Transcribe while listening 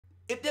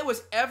if there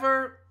was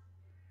ever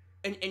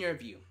an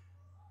interview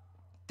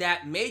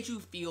that made you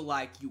feel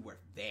like you were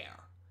there,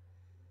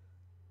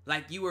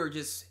 like you were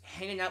just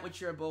hanging out with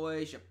your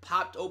boys, you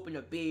popped open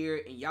a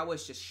beer, and y'all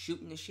was just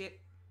shooting the shit,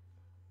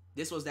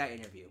 this was that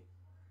interview.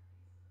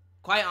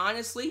 Quite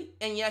honestly,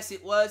 and yes,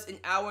 it was an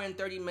hour and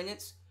 30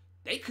 minutes,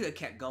 they could have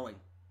kept going.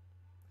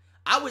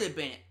 I would have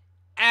been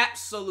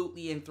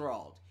absolutely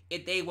enthralled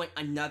if they went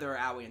another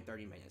hour and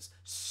 30 minutes.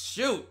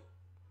 Shoot!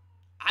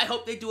 I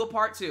hope they do a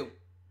part 2.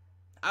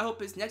 I hope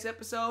this next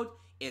episode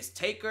is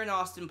Taker and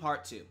Austin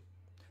part 2.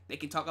 They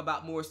can talk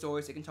about more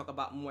stories. They can talk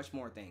about much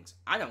more things.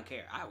 I don't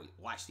care. I would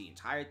watch the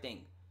entire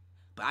thing.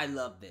 But I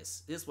love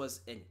this. This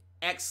was an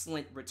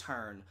excellent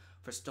return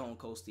for Stone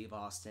Cold Steve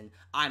Austin.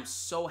 I'm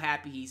so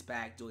happy he's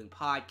back doing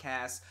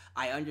podcasts.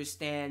 I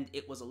understand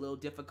it was a little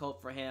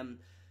difficult for him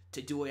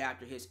to do it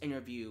after his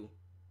interview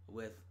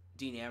with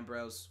Dean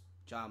Ambrose,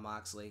 Jon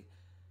Moxley.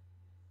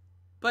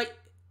 But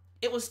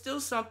it was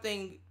still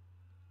something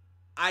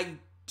I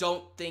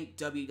don't think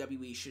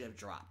WWE should have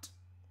dropped.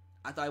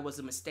 I thought it was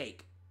a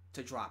mistake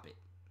to drop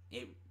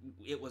it.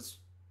 It was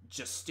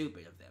just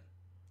stupid of them.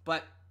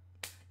 But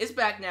it's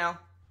back now.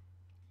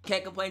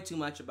 Can't complain too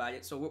much about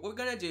it. So what we're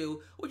going to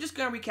do, we're just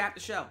going to recap the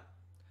show.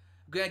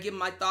 I'm going to give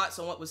my thoughts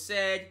on what was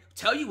said,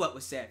 tell you what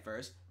was said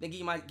first, then give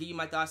you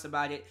my thoughts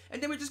about it,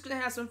 and then we're just going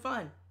to have some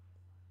fun.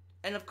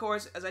 And of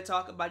course, as I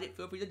talk about it,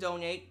 feel free to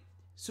donate.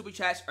 Super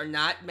chats are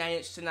not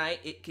managed tonight.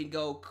 It can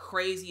go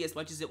crazy as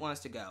much as it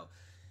wants to go.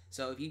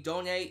 So if you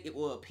donate, it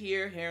will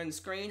appear here on the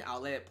screen.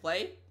 I'll let it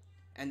play,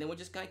 and then we're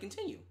just going to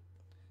continue.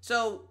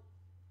 So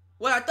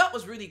what I thought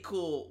was really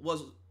cool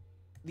was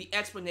the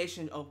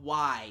explanation of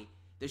why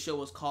the show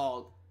was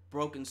called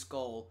Broken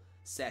Skull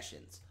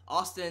Sessions.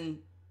 Austin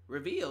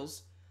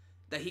reveals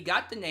that he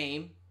got the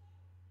name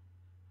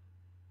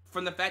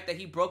from the fact that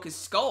he broke his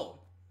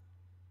skull.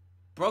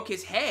 Broke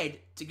his head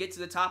to get to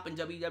the top in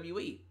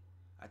WWE.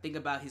 I think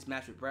about his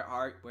match with Bret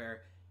Hart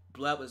where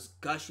blood was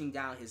gushing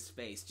down his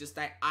face. Just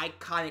that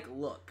iconic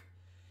look.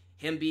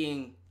 Him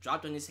being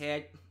dropped on his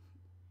head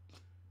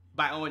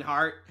by Owen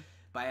Hart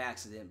by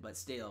accident, but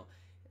still.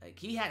 Like,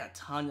 he had a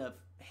ton of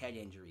head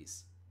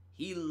injuries.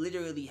 He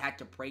literally had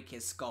to break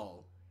his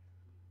skull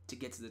to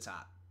get to the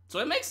top. So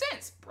it makes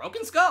sense.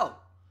 Broken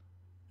skull.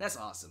 That's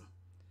awesome.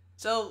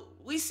 So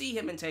we see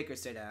him and Taker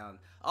sit down.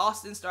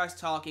 Austin starts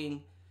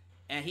talking,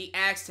 and he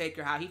asks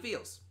Taker how he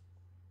feels.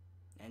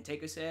 And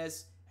Taker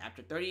says,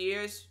 after 30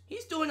 years,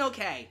 he's doing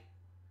okay.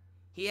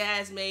 He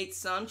has made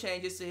some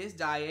changes to his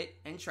diet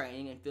and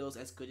training and feels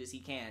as good as he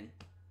can.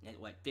 At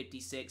what,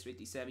 56,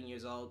 57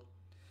 years old?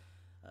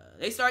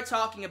 They start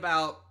talking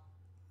about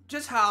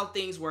just how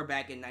things were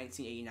back in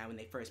 1989 when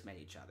they first met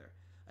each other.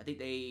 I think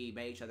they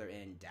met each other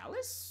in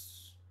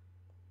Dallas?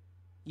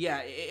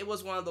 Yeah, it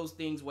was one of those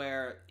things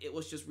where it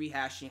was just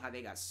rehashing how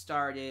they got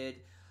started.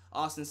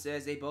 Austin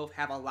says they both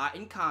have a lot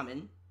in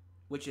common,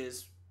 which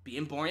is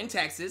being born in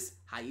Texas.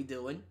 How you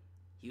doing?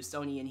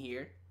 Houstonian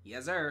here.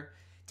 Yes, sir.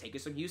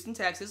 Taker's from Houston,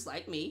 Texas,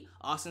 like me.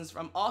 Austin's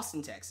from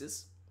Austin,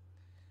 Texas.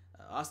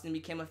 Austin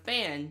became a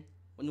fan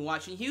when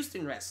watching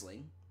Houston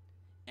wrestling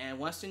and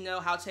wants to know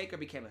how Taker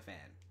became a fan.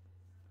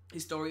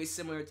 His story is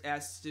similar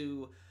as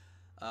to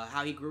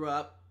how he grew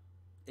up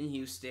in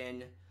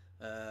Houston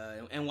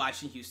and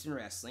watching Houston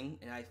wrestling.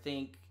 And I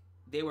think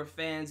they were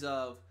fans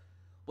of,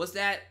 was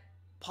that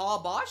Paul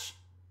Bosch?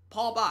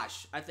 Paul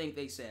Bosch, I think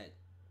they said.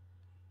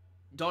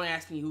 Don't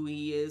ask me who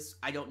he is.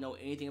 I don't know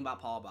anything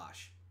about Paul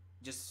Bosch.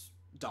 Just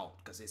don't,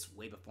 because it's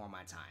way before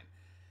my time.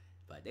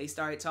 But they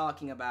started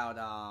talking about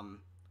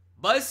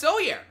Buzz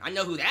Sawyer. I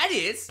know who that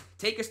is.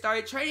 Taker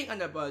started training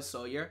under Buzz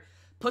Sawyer.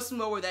 Puts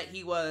him over that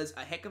he was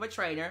a heck of a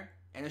trainer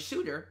and a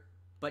shooter,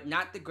 but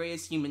not the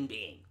greatest human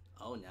being.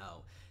 Oh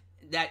no.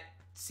 That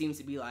seems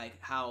to be like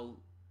how...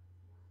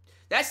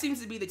 That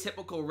seems to be the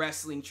typical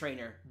wrestling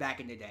trainer back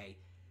in the day.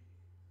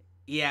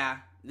 Yeah,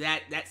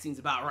 that seems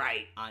about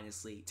right,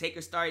 honestly.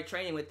 Taker started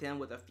training with him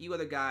with a few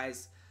other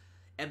guys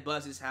at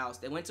Buzz's house.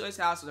 They went to his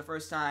house for the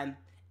first time,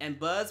 and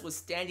Buzz was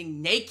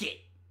standing naked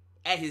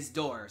at his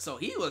door. So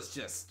he was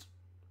just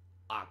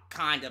a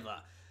kind of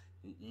a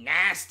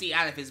nasty,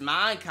 out of his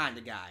mind kind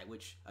of guy,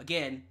 which,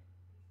 again,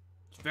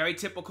 is very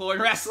typical in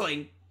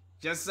wrestling.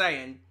 Just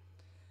saying.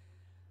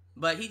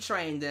 But he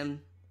trained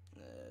them.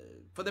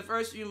 For the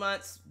first few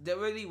months, there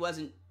really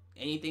wasn't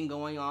anything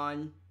going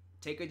on.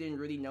 Taker didn't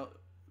really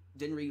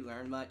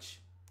learn much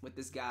with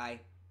this guy,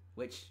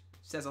 which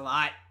says a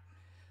lot.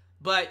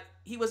 But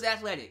he was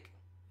athletic,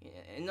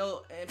 and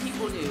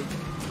people knew.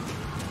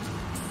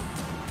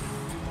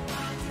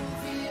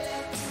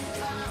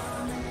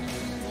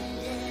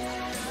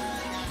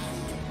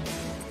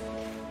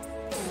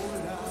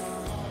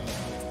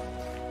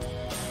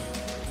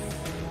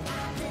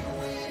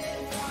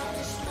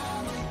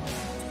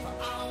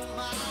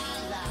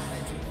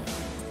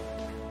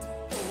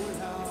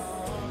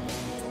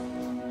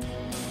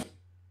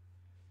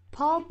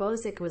 Paul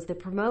Bozick was the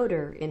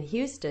promoter in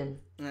Houston.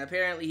 And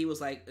apparently he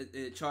was like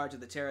in charge of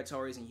the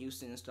territories in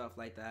Houston and stuff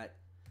like that.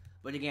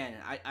 But again,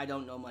 I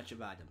don't know much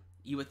about him.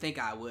 You would think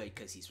I would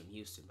because he's from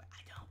Houston, but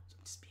I don't.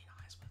 I'm just being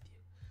honest with you.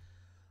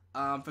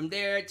 From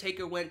there,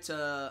 Taker went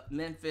to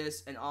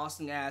Memphis, and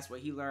Austin asked what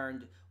he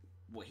learned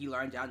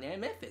down there in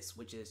Memphis,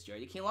 which is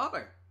Jerry the King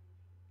Lawler.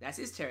 That's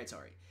his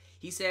territory.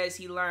 He says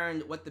he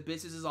learned what the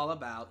business is all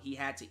about. He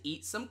had to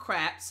eat some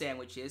crap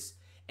sandwiches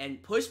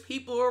and push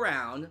people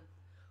around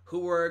who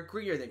were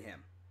greener than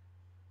him.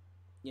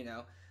 You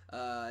know,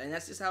 and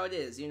that's just how it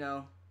is. You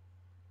know,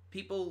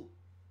 people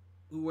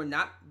who were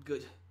not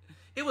good.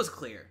 It was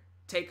clear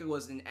Taker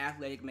was an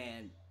athletic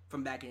man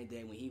from back in the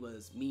day when he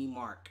was Mean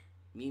Mark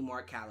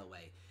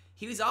Calloway.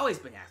 He's always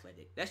been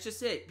athletic. That's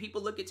just it.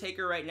 People look at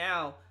Taker right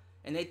now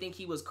and they think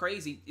he was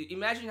crazy.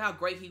 Imagine how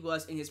great he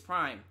was in his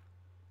prime,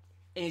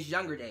 in his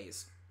younger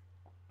days.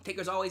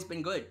 Taker's always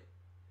been good.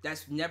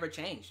 That's never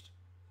changed.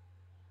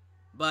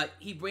 But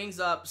he brings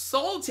up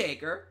Soul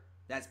Taker.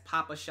 That's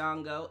Papa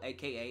Shango,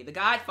 a.k.a. the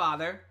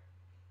Godfather.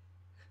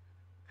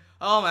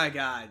 Oh my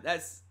God.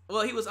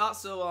 He was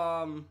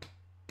also,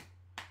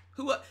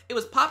 it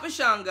was Papa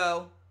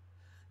Shango,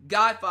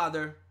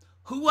 Godfather.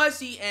 Who was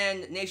he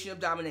in Nation of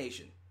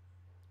Domination?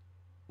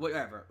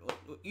 Whatever.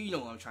 You know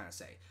what I'm trying to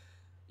say.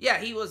 Yeah,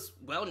 he was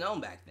well known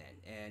back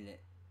then, and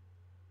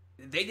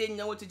they didn't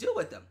know what to do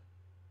with him.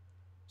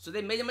 So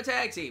they made him a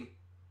tag team.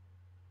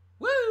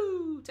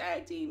 Woo!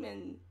 Tag team,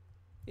 and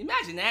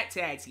imagine that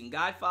tag team,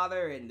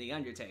 Godfather and The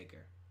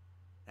Undertaker.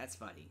 That's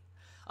funny.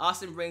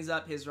 Austin brings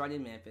up his run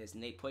in Memphis,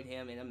 and they put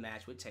him in a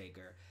match with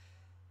Taker.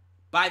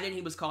 By then,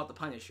 he was called the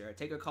Punisher.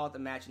 Taker called the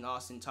match, and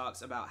Austin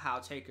talks about how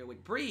Taker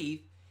would breathe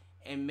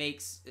and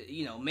make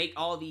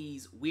all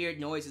these weird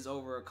noises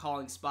over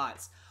calling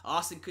spots.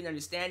 Austin couldn't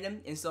understand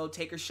him, and so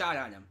Taker shot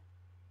on him.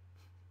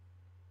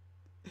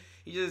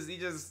 He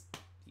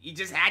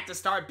just had to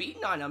start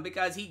beating on him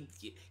because he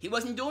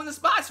wasn't doing the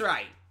spots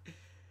right.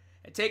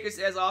 And Taker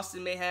says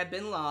Austin may have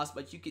been lost,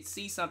 but you could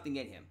see something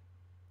in him.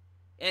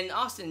 And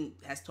Austin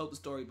has told the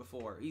story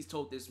before. He's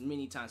told this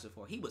many times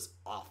before. He was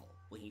awful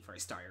when he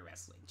first started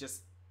wrestling.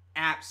 Just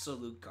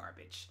absolute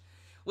garbage.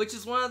 Which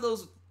is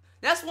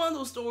that's one of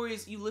those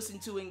stories you listen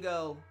to and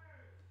go,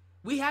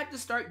 we have to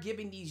start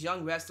giving these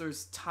young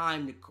wrestlers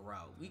time to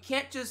grow. We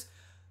can't just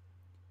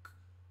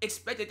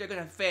expect that they're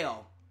going to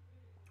fail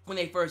when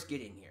they first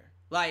get in here.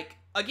 Like,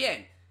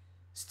 again,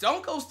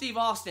 Stone Cold Steve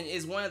Austin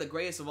is one of the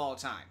greatest of all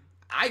time.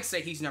 I'd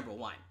say he's number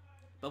one.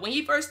 But when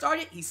he first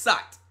started, he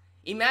sucked.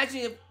 Imagine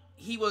if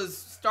he was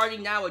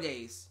starting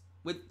nowadays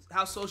with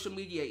how social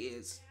media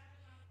is.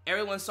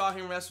 Everyone saw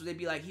him wrestle, they'd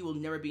be like, he will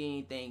never be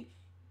anything.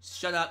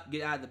 Shut up,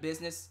 get out of the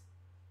business.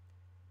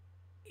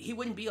 He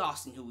wouldn't be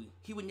Austin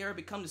he would never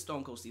become the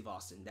Stone Cold Steve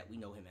Austin that we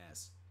know him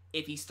as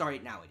if he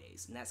started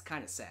nowadays, and that's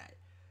kind of sad.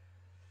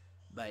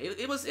 But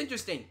it was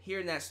interesting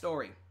hearing that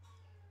story.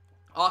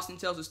 Austin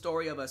tells the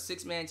story of a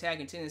 6-man tag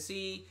in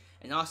Tennessee,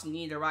 and Austin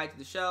needed a ride to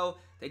the show.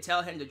 They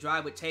tell him to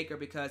drive with Taker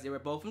because they were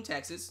both from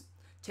Texas.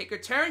 Taker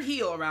turned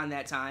heel around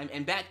that time,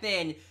 and back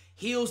then,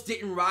 heels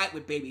didn't ride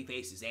with baby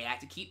faces. They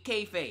had to keep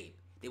kayfabe.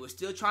 They were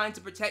still trying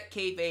to protect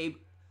kayfabe.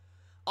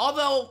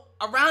 Although,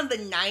 around the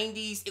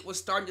 90s, it was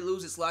starting to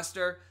lose its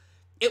luster,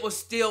 it was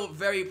still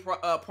very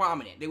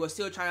prominent. They were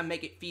still trying to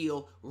make it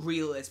feel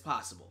real as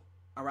possible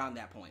around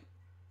that point.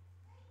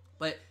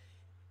 But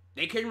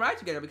they couldn't ride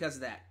together because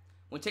of that.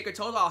 When Taker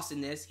told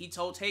Austin this, he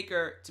told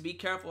Taker to be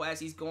careful as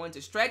he's going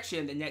to stretch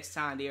him the next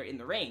time they are in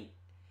the ring.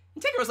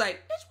 And Taker was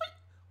like,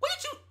 what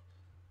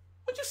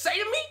did you say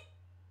to me?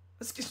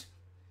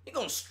 You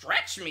gonna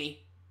stretch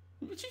me?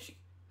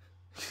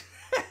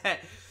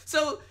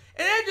 So,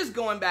 and they're just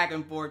going back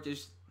and forth,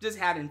 just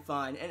having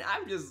fun, and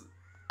I'm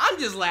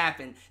just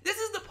laughing. This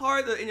is the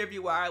part of the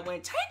interview where I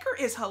went, Taker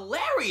is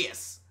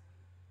hilarious.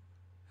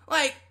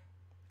 Like,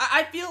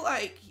 I feel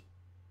like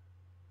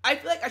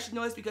I should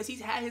know this because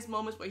he's had his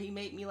moments where he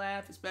made me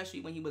laugh,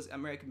 especially when he was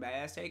American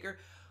Badass Taker.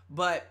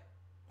 But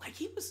like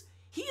he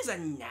is a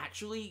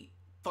naturally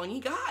funny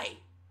guy.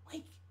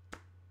 Like,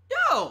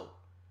 yo,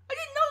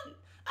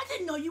 I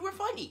didn't know you were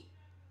funny.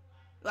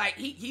 Like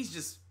he's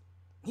just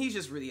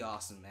really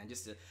awesome, man.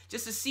 Just to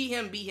see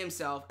him be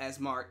himself as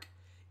Mark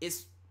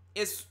is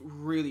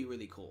really,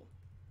 really cool.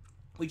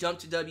 We jump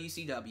to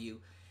WCW,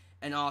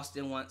 and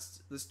Austin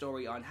wants the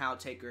story on how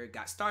Taker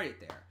got started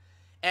there.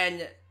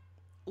 And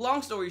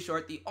long story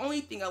short, the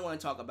only thing I want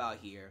to talk about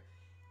here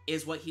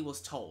is what he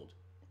was told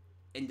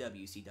in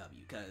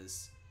WCW,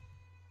 because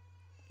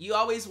you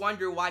always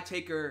wonder why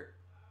Taker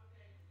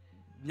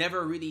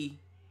never really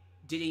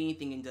did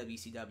anything in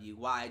WCW,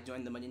 why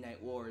during the Monday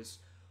Night Wars,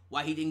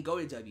 why he didn't go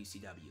to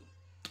WCW.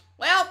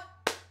 Well,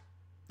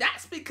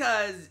 that's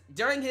because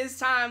during his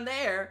time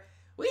there,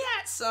 we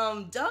had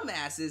some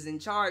dumbasses in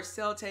charge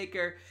tell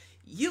Taker,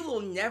 you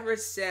will never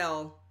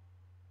sell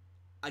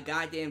a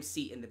goddamn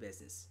seat in the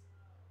business.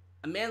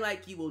 A man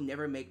like you will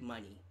never make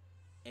money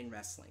in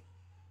wrestling.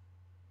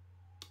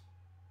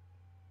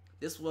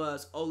 This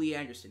was Ole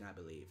Anderson, I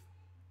believe,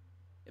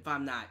 if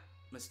I'm not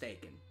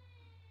mistaken.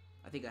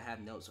 I think I have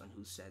notes on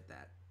who said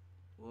that.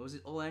 What was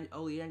it,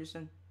 Ole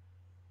Anderson?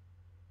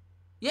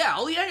 Yeah,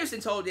 Ole Anderson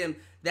told him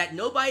that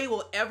nobody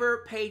will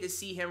ever pay to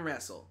see him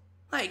wrestle.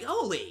 Like,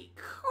 holy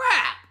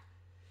crap!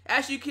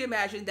 As you can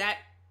imagine, that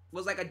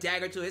was like a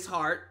dagger to his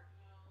heart.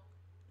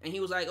 And he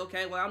was like,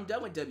 okay, well, I'm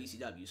done with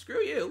WCW.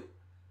 Screw you.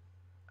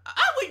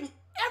 I wouldn't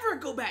ever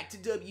go back to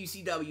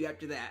WCW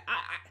after that.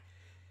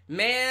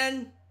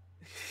 Man,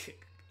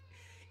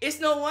 it's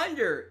no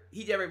wonder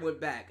he never went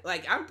back.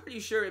 Like, I'm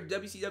pretty sure if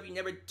WCW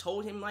never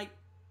told him, like,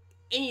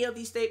 any of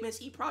these statements,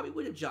 he probably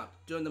would have jumped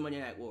during the Monday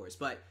Night Wars.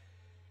 But,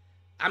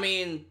 I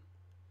mean,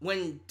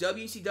 when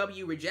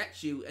WCW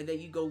rejects you and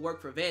then you go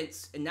work for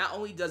Vince, and not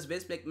only does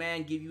Vince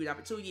McMahon give you an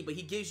opportunity, but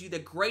he gives you the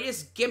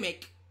greatest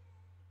gimmick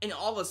in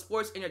all of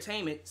sports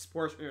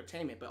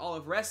entertainment, but all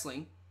of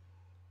wrestling,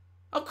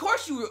 of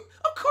course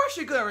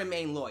you're gonna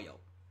remain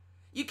loyal.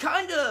 You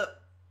kind of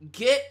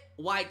get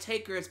why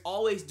Taker is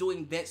always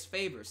doing Vince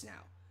favors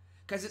now.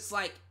 Because it's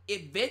like,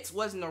 if Vince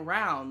wasn't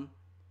around,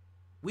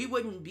 we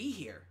wouldn't be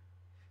here.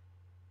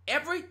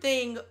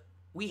 Everything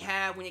we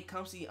have when it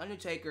comes to The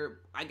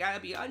Undertaker, I gotta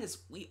be honest,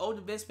 we owe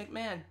to Vince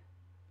McMahon.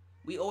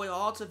 We owe it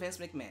all to Vince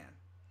McMahon.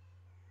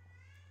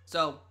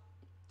 So,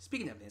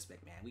 speaking of Vince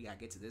McMahon, we gotta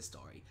get to this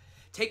story.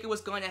 Taker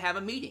was going to have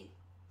a meeting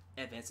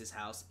at Vince's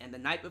house, and the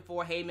night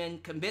before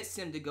Heyman convinced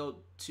him to go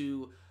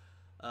to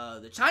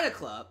the China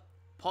Club,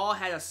 Paul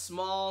had a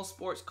small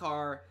sports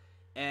car,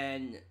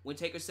 and when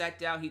Taker sat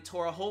down, he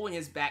tore a hole in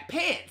his back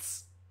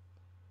pants.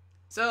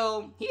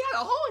 So, he had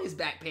a hole in his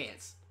back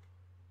pants.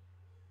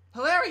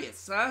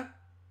 Hilarious, huh?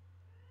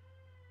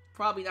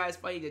 Probably not as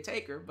funny to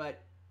Taker,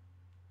 but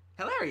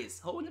hilarious.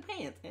 Hole in the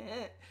pants.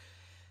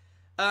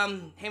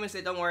 Heyman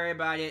said, don't worry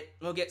about it.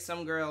 We'll get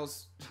some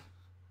girls...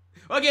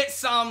 We'll get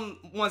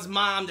someone's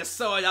mom to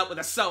sew it up with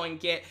a sewing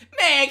kit.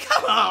 Man,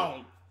 come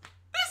on!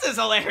 This is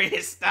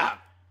hilarious stuff.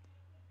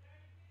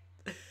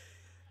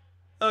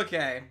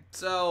 Okay,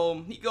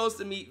 so he goes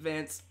to meet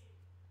Vince.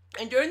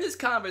 And during this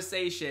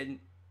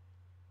conversation,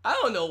 I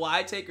don't know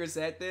why Taker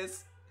said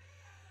this,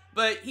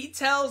 but he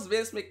tells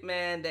Vince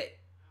McMahon that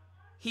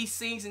he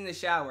sings in the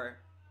shower.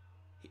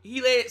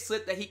 He let it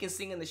slip that he can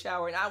sing in the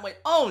shower, and I went,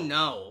 oh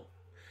no.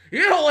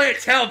 You don't want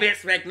to tell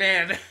Vince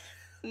McMahon.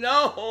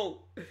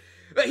 No.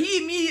 But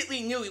he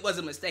immediately knew it was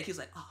a mistake. He was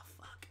like, oh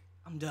fuck,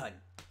 I'm done.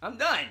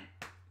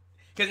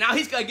 Because now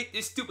he's going to get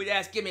this stupid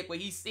ass gimmick where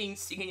he's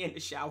singing in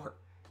the shower.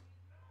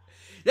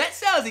 That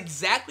sounds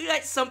exactly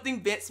like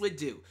something Vince would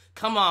do.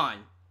 Come on.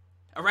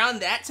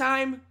 Around that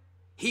time,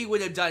 he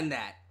would have done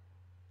that.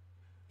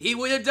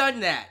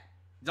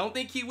 Don't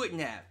think he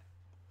wouldn't have.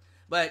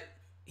 But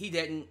he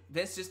didn't.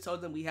 Vince just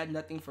told them we had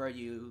nothing for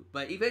you.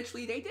 But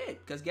eventually they did.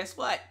 Because guess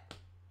what?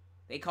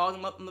 They called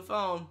him up on the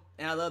phone.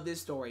 And I love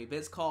this story.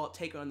 Vince called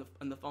Taker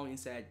on the phone and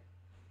said,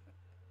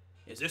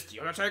 is this the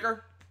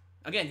Undertaker?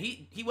 Again,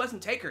 he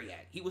wasn't Taker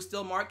yet. He was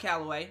still Mark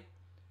Calloway.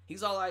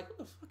 He's all like, who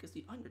the fuck is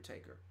the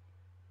Undertaker?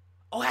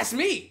 Oh, that's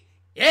me.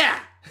 Yeah.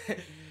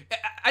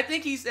 I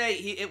think he said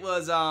it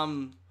was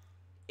one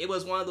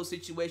of those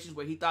situations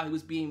where he thought he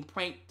was being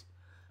pranked.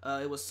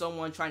 It was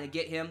someone trying to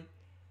get him.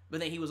 But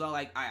then he was all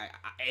like,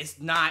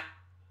 it's not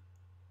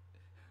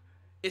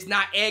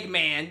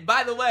Eggman.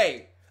 By the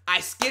way, I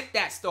skipped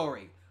that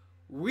story.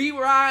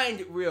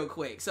 Rewind real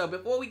quick. So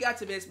before we got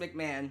to Vince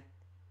McMahon,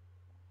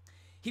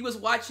 he was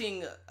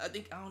watching, I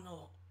don't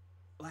know,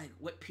 like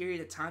what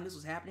period of time this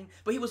was happening,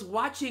 but he was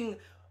watching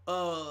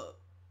WWE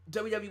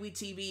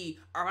TV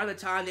around the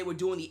time they were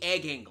doing the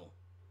egg angle,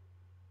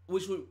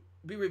 which would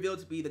be revealed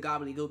to be the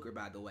gobbledygooker,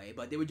 by the way,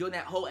 but they were doing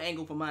that whole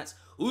angle for months.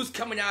 Who's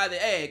coming out of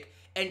the egg?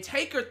 And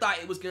Taker thought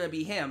it was going to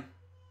be him.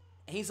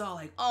 And he's all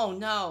like, oh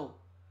no,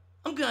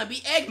 I'm going to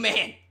be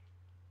Eggman.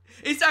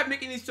 He started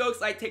making these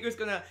jokes like Taker's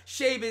gonna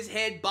shave his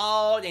head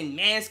bald and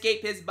manscape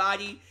his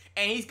body,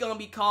 and he's gonna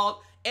be called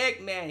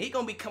Eggman. He's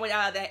gonna be coming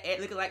out of that egg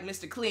looking like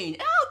Mr. Clean.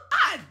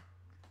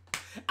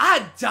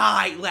 I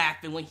died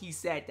laughing when he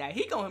said that.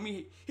 He gonna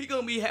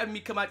be having me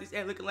come out this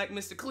egg looking like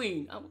Mr.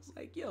 Clean. I was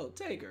like, yo,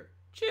 Taker,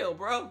 chill,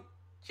 bro,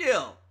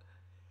 chill.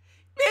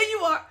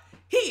 Man,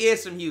 he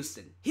is from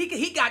Houston.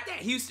 He got that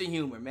Houston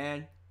humor,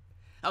 man.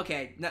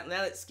 Okay, now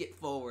let's skip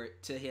forward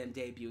to him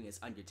debuting as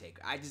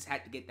Undertaker. I just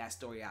had to get that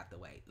story out the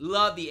way.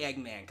 Love the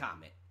Eggman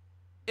comment.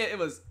 It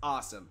was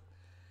awesome.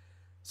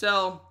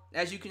 So,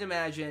 as you can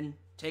imagine,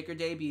 Taker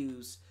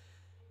debuts.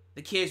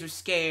 The kids were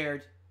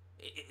scared.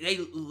 They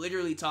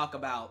literally talk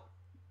about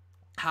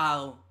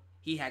how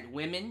he had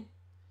women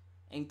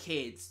and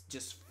kids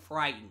just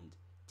frightened,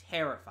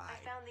 terrified.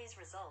 I found these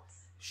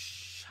results.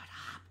 Shut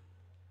up.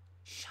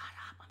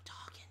 I'm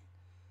talking.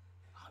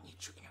 I don't need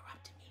you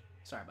interrupting me.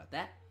 Sorry about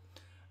that.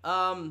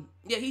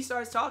 Yeah, he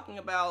starts talking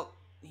about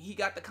he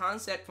got the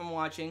concept from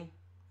watching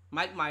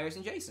Mike Myers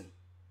and Jason.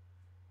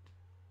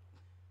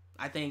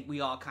 I think we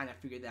all kind of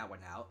figured that one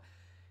out.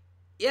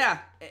 Yeah,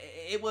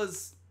 it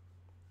was,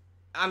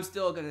 I'm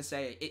still going to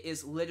say it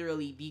is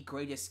literally the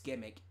greatest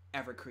gimmick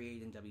ever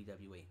created in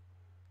WWE.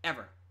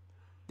 Ever.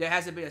 There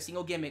hasn't been a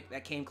single gimmick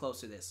that came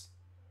close to this.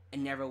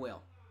 And never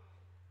will.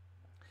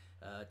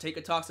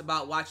 Taker talks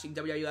about watching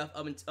WWF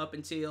up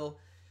until...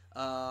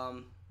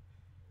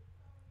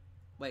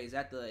 Wait, is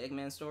that the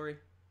Eggman story?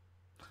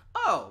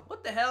 Oh,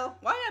 what the hell?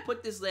 Why did I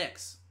put this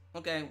Lex?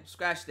 Okay,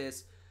 scratch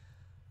this.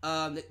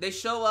 They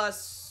show us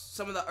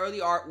some of the early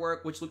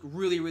artwork, which looked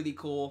really, really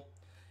cool.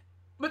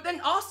 But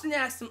then Austin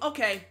asked him,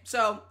 okay,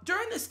 so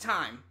during this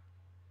time,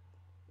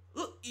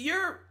 look,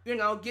 you're,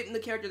 getting the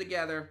character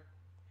together.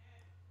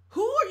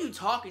 Who are you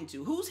talking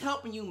to? Who's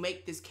helping you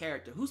make this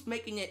character? Who's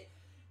making it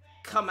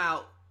come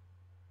out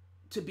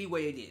to be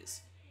what it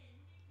is?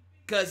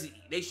 Because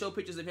they show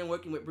pictures of him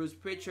working with Bruce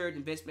Pritchard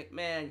and Vince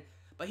McMahon.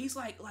 But he's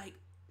like,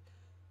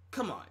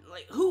 come on.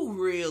 Like,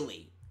 who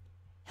really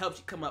helped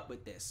you come up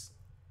with this?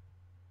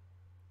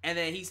 And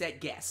then he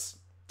said, guess.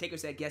 Taker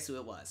said, guess who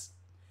it was.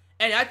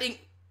 And I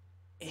think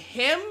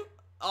him,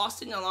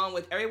 Austin, along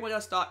with everyone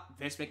else thought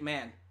Vince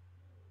McMahon.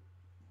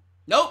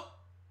 Nope.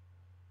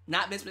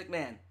 Not Vince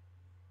McMahon.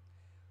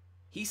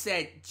 He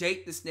said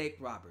Jake the Snake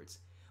Roberts.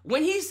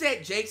 When he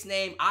said Jake's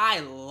name,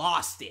 I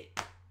lost it.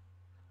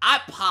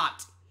 I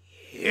popped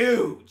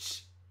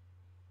huge.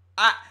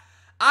 I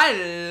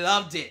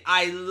loved it.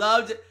 I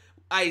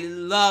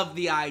love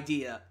the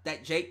idea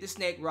that Jake the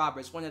Snake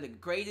Roberts, one of the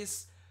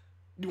greatest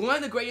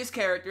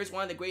characters,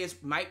 one of the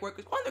greatest mic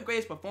workers, one of the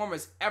greatest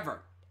performers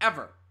ever.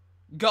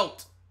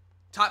 GOAT.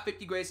 Top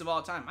 50 greatest of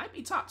all time. Might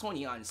be top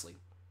 20, honestly.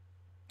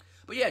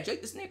 But yeah,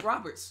 Jake the Snake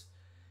Roberts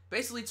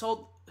basically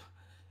told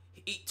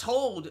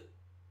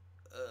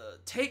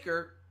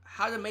Taker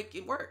how to make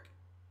it work.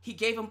 He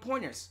gave him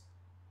pointers.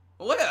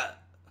 What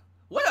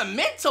a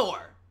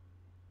mentor!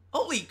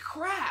 Holy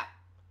crap!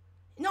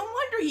 No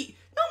wonder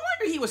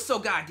he was so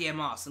goddamn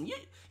awesome. You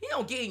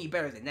don't get any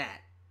better than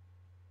that.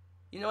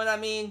 You know what I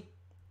mean?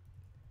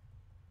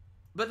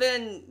 But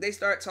then they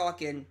start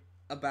talking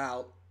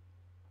about,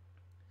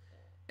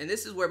 and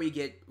this is where we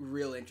get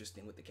real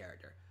interesting with the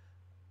character.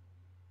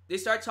 They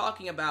start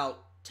talking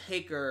about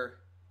Taker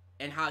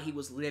and how he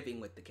was living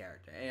with the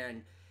character.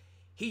 And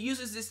he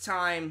uses this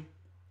time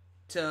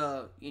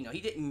to,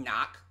 he didn't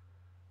knock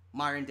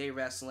modern day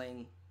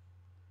wrestling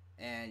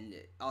and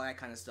all that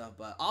kind of stuff.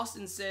 But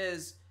Austin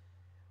says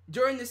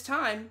during this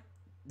time,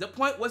 the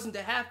point wasn't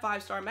to have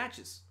 5-star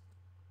matches,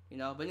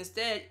 but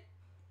instead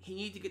he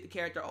needed to get the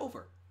character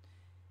over.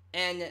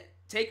 And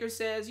Taker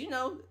says,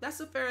 that's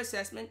a fair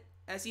assessment,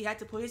 as he had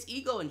to put his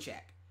ego in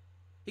check.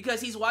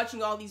 Because he's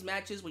watching all these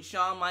matches with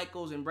Shawn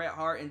Michaels and Bret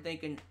Hart and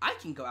thinking, I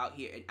can go out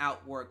here and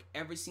outwork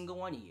every single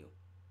one of you.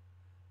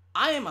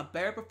 I am a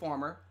better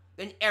performer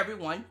than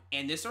everyone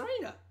in this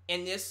arena,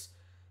 in this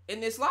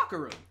locker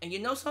room. And you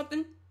know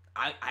something?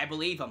 I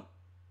believe him.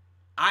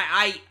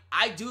 I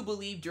do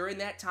believe during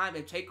that time,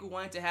 if Taker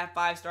wanted to have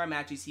 5-star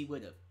matches, he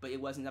would have. But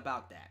it wasn't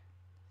about that.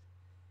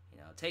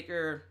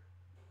 Taker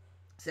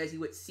says he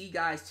would see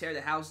guys tear the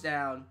house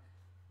down,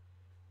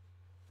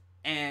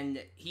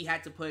 and he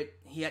had to put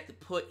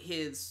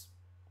his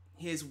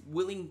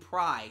willing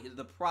pride,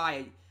 the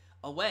pride,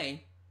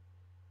 away,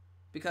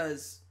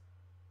 because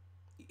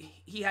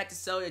he had to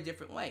sell it a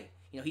different way.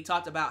 He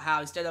talked about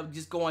how instead of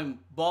just going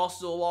balls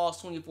to the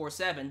walls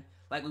 24/7,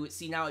 like we would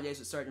see nowadays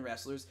with certain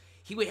wrestlers,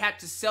 he would have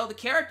to sell the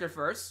character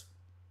first.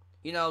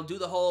 Do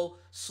the whole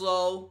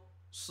slow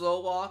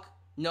walk,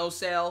 no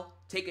sell,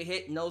 take a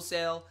hit, no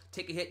sell,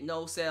 take a hit,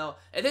 no sell,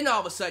 and then all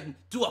of a sudden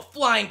do a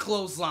flying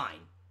clothesline.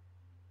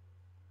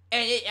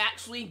 And it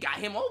actually got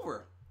him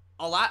over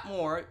a lot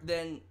more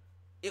than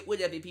it would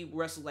have if he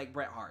wrestled like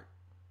Bret Hart.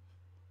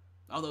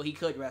 Although he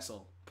could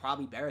wrestle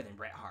probably better than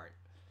Bret Hart.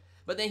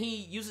 But then he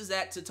uses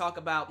that to talk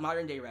about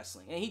modern day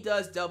wrestling. And he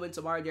does delve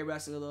into modern day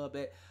wrestling a little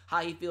bit.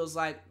 How he feels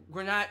like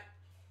we're not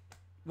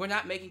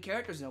making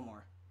characters no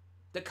more.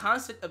 The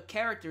concept of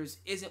characters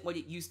isn't what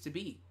it used to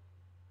be.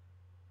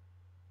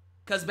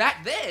 Because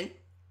back then,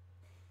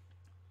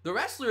 the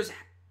wrestlers,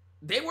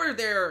 they were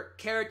their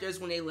characters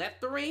when they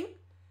left the ring,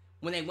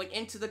 when they went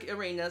into the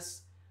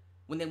arenas,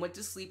 when they went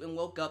to sleep and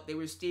woke up, they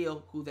were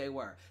still who they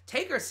were.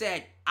 Taker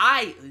said,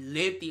 I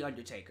lived the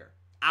Undertaker.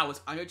 I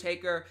was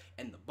Undertaker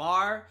in the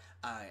bar,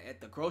 at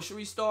the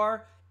grocery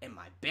store, in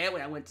my bed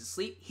when I went to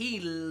sleep.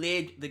 He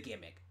lived the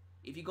gimmick.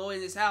 If you go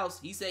in his house,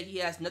 he said he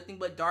has nothing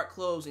but dark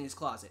clothes in his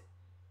closet.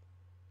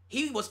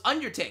 He was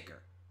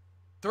Undertaker,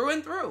 through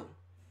and through,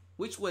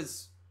 which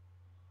was,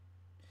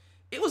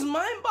 it was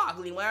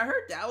mind-boggling when I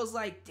heard that. I was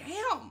like,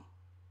 damn.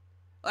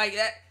 Like,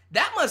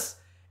 that must,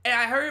 and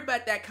I heard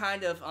about that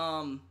kind of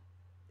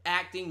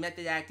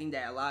method acting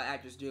that a lot of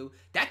actors do.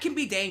 That can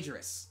be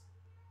dangerous.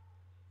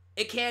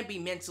 It can be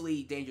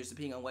mentally dangerous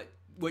depending on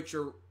what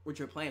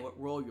you're playing, what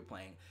role you're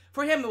playing.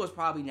 For him, it was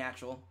probably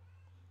natural.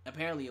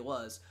 Apparently it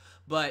was.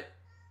 But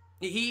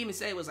he even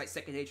said it was like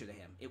second nature to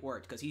him. It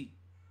worked because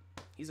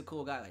he's a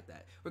cool guy like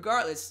that.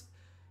 Regardless,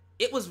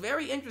 it was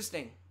very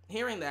interesting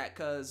hearing that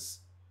because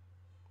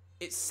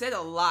it said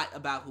a lot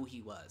about who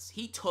he was.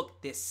 He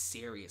took this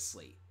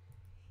seriously.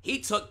 He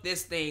took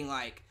this thing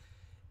like,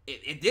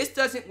 if this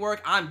doesn't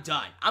work, I'm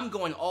done. I'm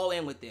going all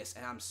in with this,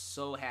 and I'm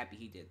so happy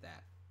he did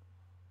that.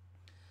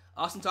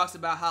 Austin talks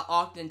about how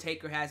often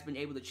Taker has been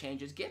able to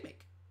change his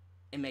gimmick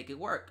and make it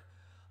work.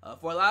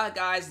 For a lot of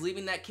guys,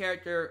 leaving that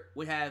character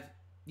would have,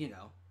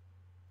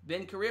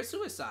 been career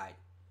suicide.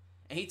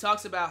 And he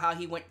talks about how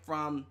he went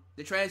from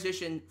the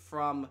transition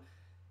from,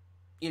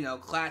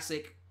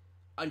 classic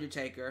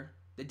Undertaker,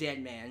 the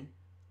dead man,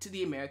 to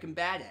the American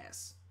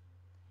Badass.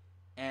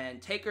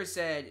 And Taker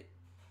said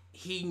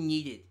he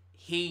needed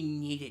he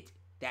needed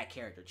that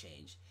character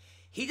change.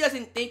 He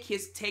doesn't think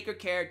his Taker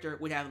character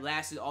would have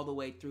lasted all the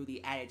way through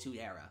the Attitude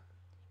Era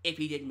if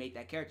he didn't make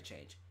that character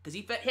change. Because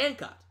he felt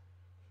handcuffed.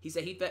 He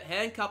said he felt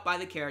handcuffed by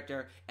the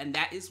character, and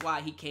that is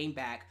why he came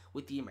back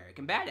with the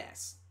American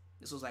Badass.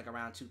 This was like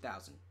around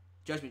 2000.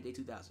 Judgment Day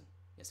 2000.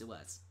 Yes, it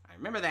was. I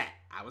remember that.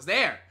 I was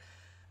there.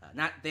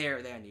 Not there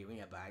in the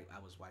arena, but I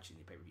was watching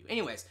the pay-per-view.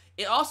 Anyways,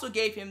 it also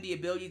gave him the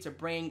ability to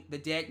bring the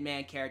Dead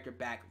Man character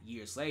back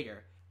years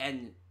later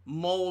and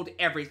mold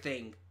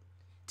everything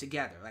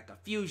together, like a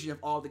fusion of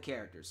all the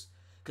characters.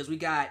 Because we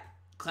got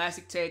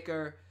Classic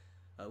Taker,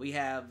 we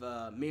have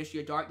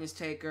Ministry of Darkness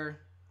Taker,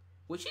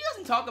 which he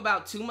doesn't talk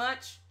about too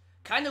much.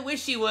 Kind of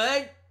wish he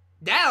would.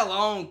 That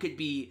alone could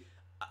be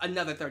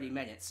another 30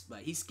 minutes,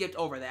 but he skipped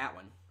over that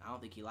one. I don't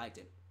think he liked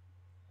it.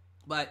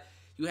 But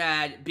you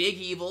had Big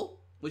Evil,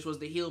 which was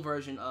the heel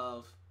version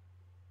of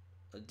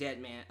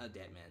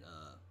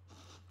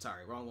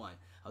sorry, wrong one.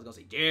 I was going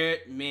to say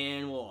Dead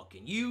Man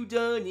Walking. You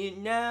done it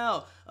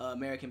now.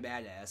 American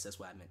Badass, that's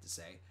what I meant to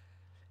say.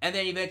 And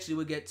then eventually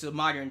we'll get to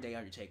modern day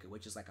Undertaker,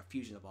 which is like a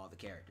fusion of all the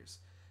characters.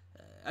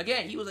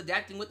 Again, he was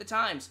adapting with the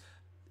times.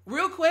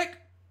 Real quick,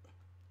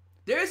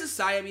 there is a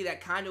side of me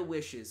that kind of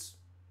wishes,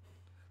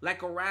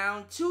 like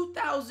around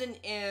 2000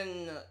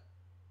 and,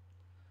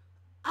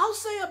 I'll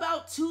say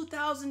about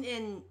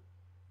 2010,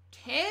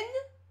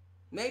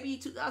 maybe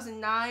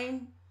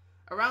 2009,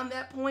 around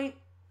that point,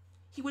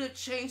 he would have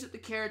changed up the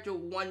character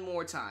one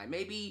more time.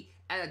 Maybe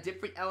add a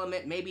different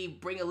element, maybe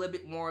bring a little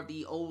bit more of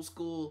the old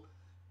school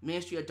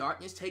Ministry of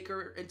Darkness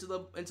Taker into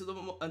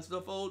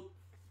the fold.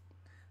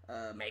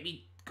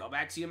 Maybe go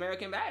back to the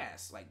American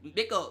Badass. Like,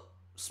 make a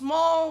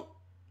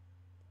small,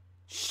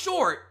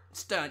 short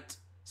stint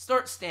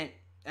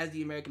as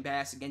the American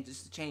Badass again,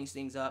 just to change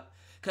things up.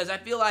 Because I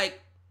feel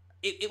like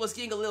it was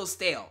getting a little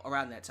stale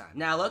around that time.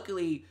 Now,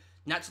 luckily,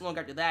 not too long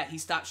after that, he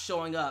stopped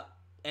showing up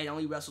and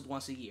only wrestled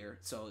once a year.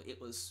 So it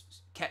was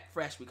kept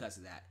fresh because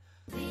of that.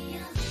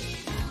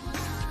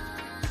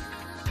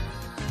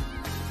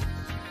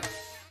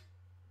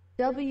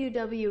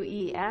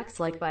 WWE acts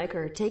like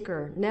Biker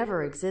Taker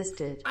never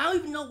existed. I don't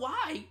even know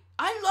why.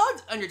 I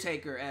loved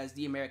Undertaker as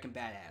the American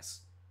Badass.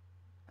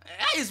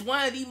 That is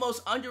one of the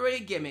most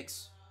underrated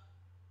gimmicks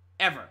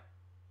ever.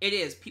 It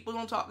is. People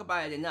don't talk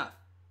about it enough.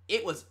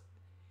 It was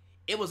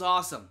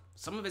awesome.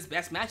 Some of his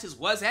best matches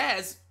was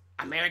as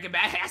American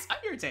Badass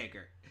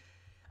Undertaker.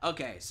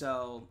 Okay,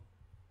 so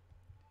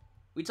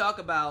we talk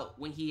about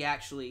when he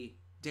actually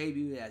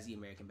debuted as the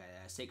American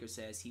Badass. Taker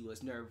says it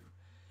was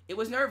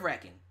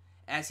nerve-wracking,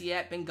 as he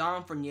had been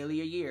gone for nearly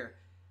a year.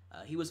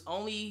 He was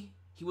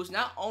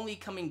not only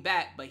coming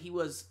back, but he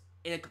was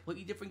in a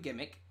completely different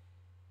gimmick.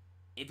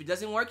 If it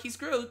doesn't work, he's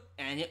screwed,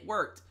 and it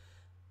worked.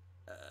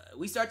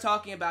 We start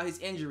talking about his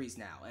injuries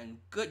now, and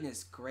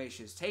goodness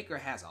gracious, Taker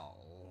has a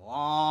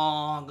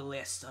long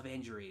list of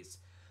injuries,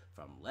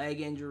 from leg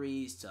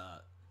injuries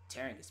to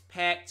tearing his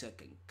pec, to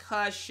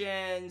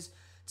concussions,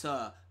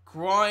 to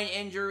groin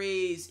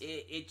injuries.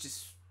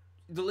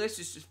 The list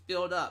is just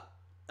filled up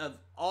of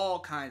all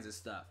kinds of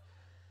stuff.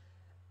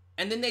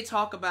 And then they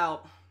talk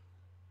about,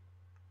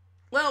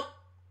 well,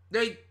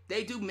 they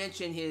do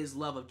mention his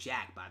love of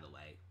Jack, by the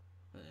way.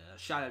 A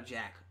shot of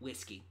Jack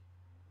whiskey,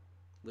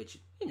 which,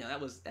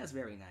 that's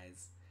very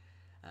nice.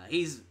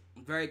 He's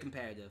very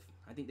competitive.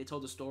 I think they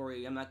told the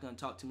story, I'm not going to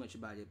talk too much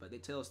about it, but they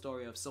tell a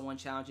story of someone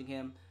challenging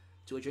him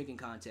to a drinking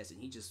contest, and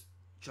he just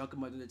drunk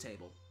him under the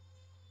table.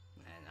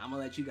 And I'm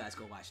going to let you guys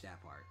go watch that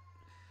part.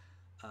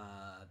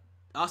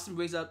 Austin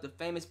brings up the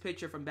famous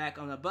picture from back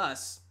on the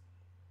bus,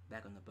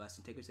 and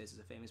Taker says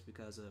it's famous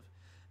because of,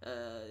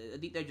 I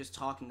think they're just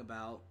talking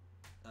about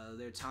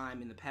their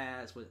time in the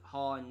past with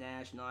Hall and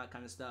Nash and all that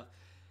kind of stuff.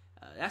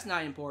 That's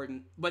not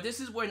important, but this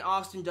is when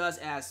Austin does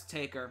ask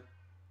Taker,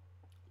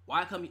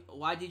 why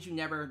did you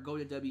never go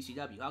to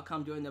WCW? How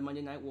come during the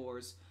Monday Night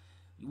Wars,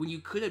 when you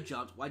could have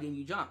jumped, why didn't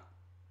you jump?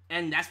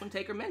 And that's when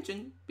Taker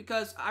mentioned,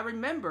 because I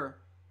remember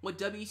what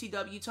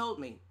WCW told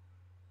me.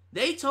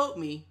 They told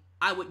me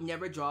I would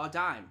never draw a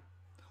dime.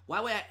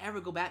 Why would I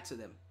ever go back to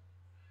them?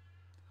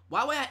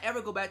 Why would I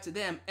ever go back to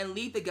them and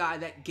leave the guy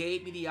that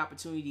gave me the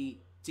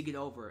opportunity to get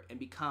over and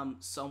become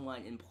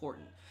someone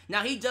important?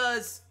 Now, he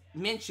does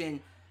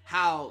mention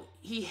how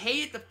he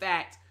hated the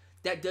fact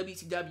that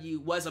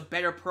WCW was a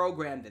better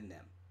program than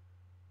them.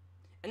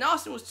 And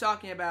Austin was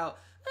talking about,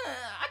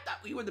 I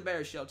thought we were the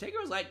better show. Taker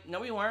was like,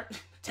 no, we weren't.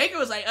 Taker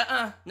was like,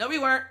 no, we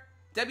weren't.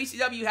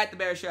 WCW had the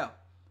better show.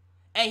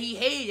 And he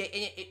hated it,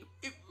 and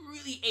it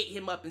really ate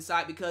him up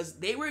inside because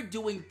they were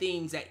doing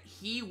things that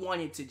he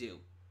wanted to do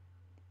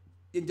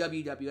in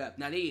WWF.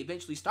 Now, they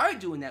eventually started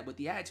doing that with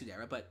the Attitude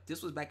Era, but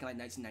this was back in like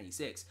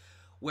 1996,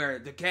 where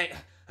the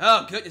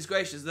oh goodness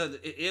gracious,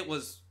 it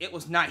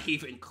was not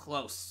even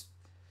close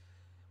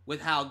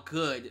with how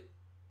good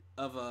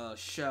of a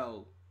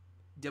show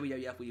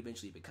WWF would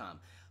eventually become.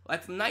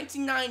 Like from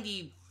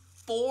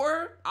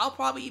 1994, I'll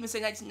probably even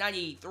say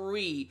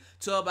 1993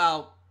 to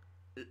about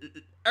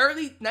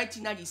early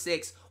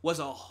 1996 was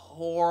a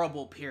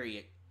horrible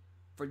period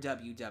for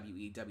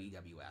WWE,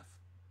 WWF.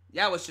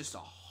 That was just a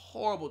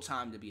horrible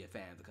time to be a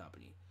fan of the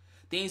company.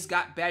 Things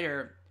got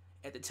better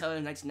at the tail end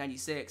of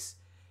 1996,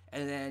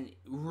 and then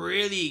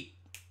really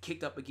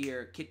kicked up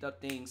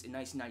things in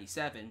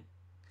 1997.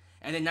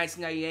 And then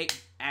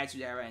 1998,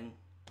 Attitude Era, and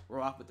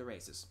we're off with the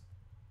races.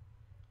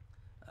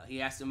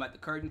 He asked him about the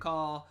curtain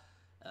call.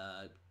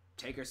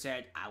 Taker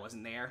said, I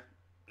wasn't there.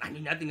 I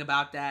knew nothing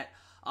about that.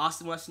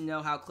 Austin wants to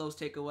know how close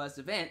Taker was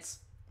to Vince.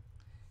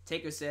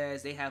 Taker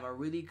says they have a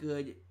really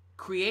good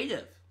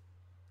creative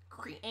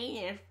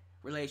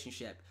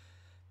relationship.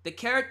 The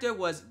character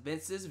was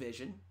Vince's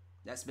vision.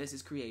 That's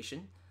Vince's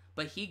creation.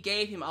 But he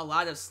gave him a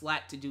lot of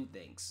slack to do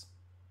things.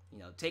 You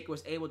know, Taker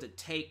was able to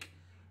take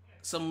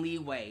some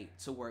leeway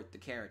to work the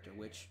character,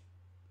 which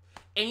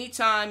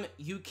anytime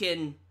you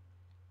can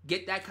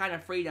get that kind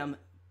of freedom,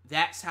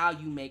 that's how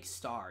you make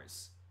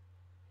stars.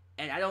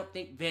 And I don't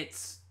think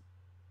Vince,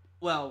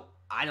 well,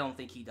 I don't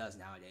think he does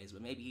nowadays,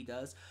 but maybe he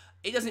does.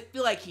 It doesn't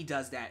feel like he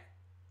does that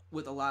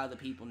with a lot of the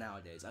people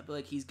nowadays. I feel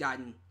like he's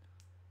gotten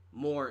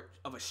more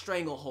of a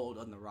stranglehold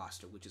on the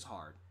roster, which is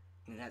hard.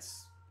 And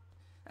that's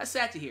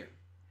sad to hear.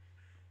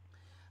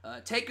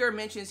 Taker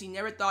mentions he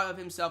never thought of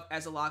himself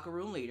as a locker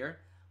room leader,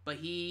 but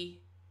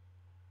he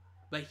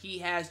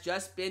has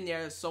just been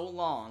there so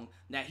long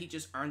that he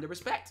just earned the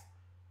respect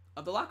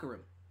of the locker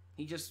room.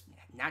 He just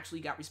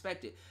naturally got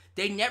respected.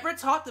 They never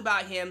talked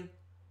about him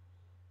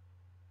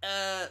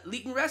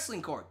leading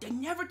wrestling court. They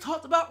never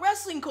talked about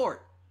wrestling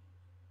court.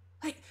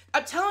 Like,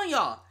 I'm telling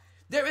y'all,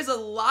 there is a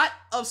lot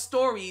of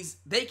stories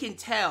they can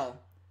tell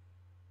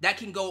that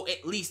can go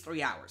at least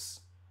 3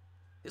 hours.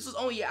 This was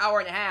only an hour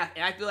and a half,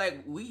 and I feel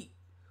like we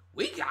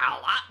got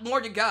a lot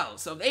more to go.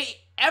 So if they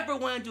ever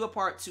want to do a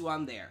part 2,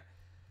 I'm there.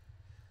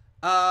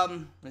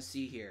 Let's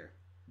see here.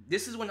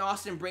 This is when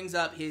Austin brings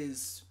up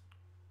his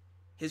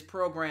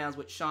programs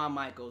with Shawn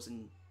Michaels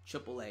and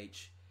Triple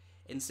H,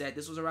 and said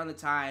this was around the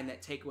time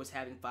that Taker was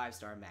having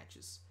 5-star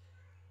matches.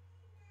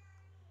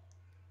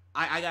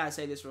 I gotta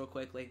say this real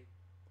quickly.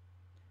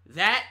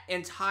 That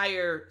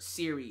entire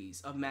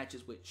series of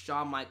matches with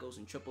Shawn Michaels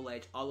and Triple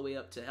H, all the way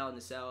up to Hell in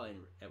a Cell and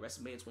at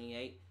WrestleMania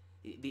 28,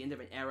 the end of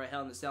an era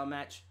Hell in a Cell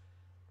match,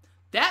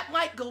 that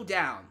might go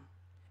down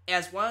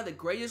as one of the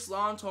greatest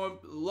long-term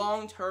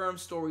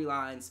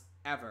storylines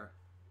ever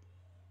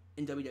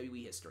in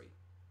WWE history.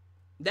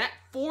 That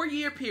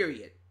 4-year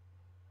period,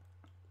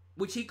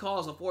 which he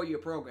calls a 4-year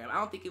program, I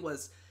don't think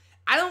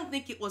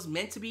it was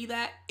meant to be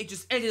that. It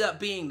just ended up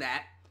being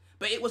that.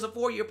 But it was a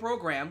 4-year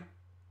program.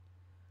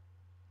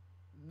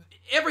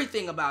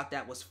 Everything about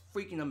that was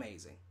freaking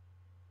amazing.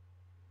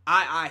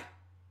 I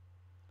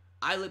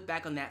look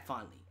back on that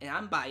fondly. And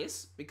I'm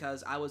biased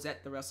because I was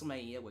at the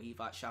WrestleMania where he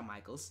fought Shawn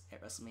Michaels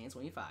at WrestleMania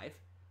 25.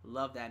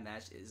 Love that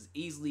match. It is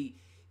easily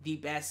the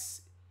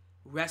best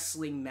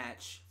wrestling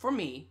match for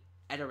me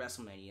at a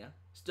WrestleMania.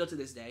 Still to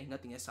this day,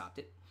 nothing has topped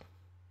it.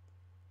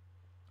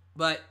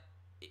 But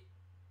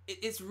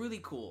it's really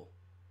cool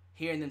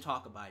hearing them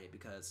talk about it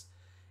because...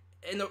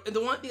 And the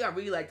one thing I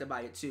really liked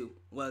about it, too,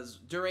 was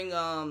during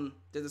the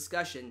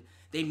discussion,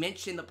 they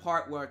mentioned the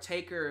part where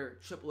Taker,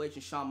 Triple H,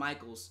 and Shawn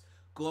Michaels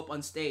go up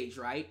on stage,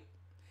 right?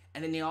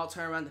 And then they all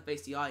turn around to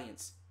face the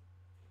audience.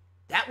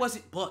 That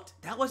wasn't booked.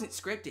 That wasn't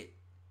scripted.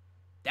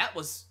 That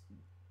was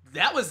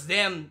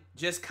them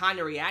just kind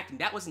of reacting.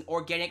 That was an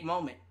organic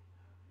moment.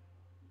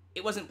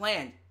 It wasn't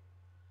planned.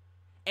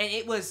 And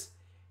it was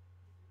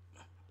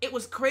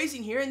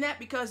crazy hearing that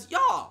because,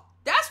 y'all,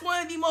 that's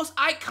one of the most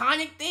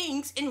iconic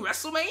things in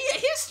WrestleMania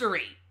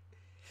history.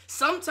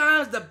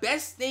 Sometimes the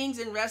best things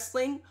in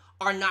wrestling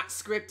are not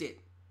scripted,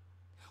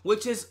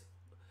 which is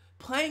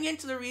playing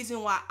into the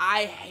reason why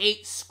I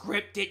hate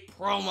scripted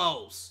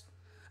promos.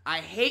 I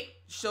hate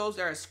shows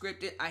that are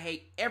scripted. I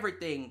hate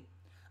everything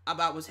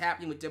about what's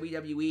happening with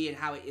WWE and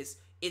how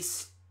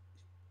it's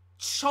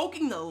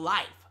choking the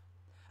life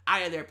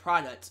out of their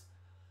product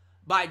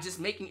by just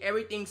making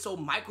everything so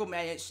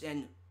micromanaged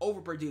and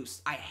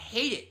overproduced. I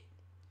hate it.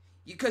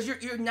 Because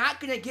you're not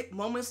going to get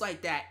moments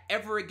like that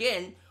ever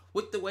again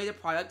with the way the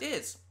product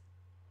is.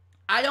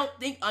 I don't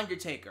think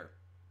Undertaker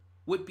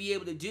would be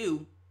able to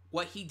do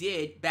what he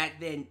did back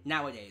then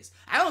nowadays.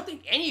 I don't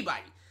think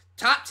anybody,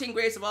 top 10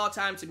 greatest of all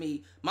time to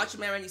me, Macho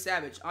Man Randy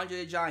Savage, Andre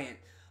the Giant,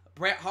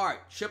 Bret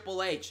Hart,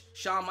 Triple H,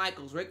 Shawn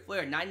Michaels, Ric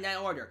Flair, 99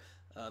 Order,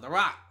 The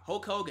Rock,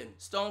 Hulk Hogan,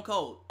 Stone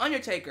Cold,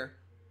 Undertaker,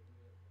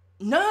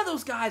 none of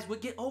those guys would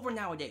get over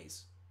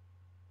nowadays.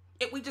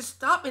 If we just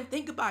stop and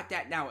think about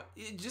that now,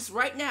 just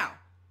right now,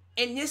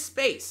 in this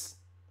space,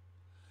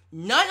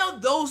 none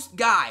of those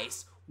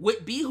guys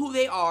would be who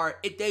they are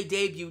if they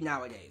debut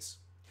nowadays.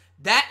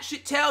 That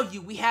should tell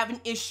you we have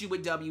an issue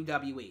with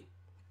WWE.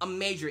 A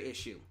major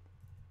issue.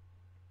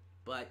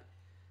 But,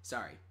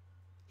 sorry.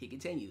 He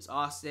continues.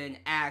 Austin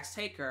asks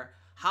Taker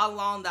how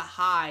long the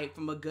high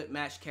from a good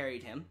match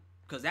carried him,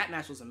 because that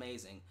match was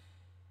amazing.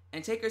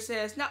 And Taker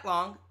says, not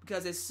long,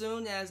 because as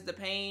soon as the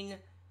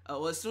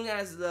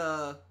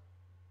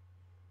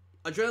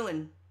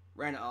adrenaline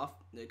ran off,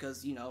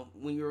 because, you know,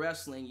 when you're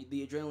wrestling,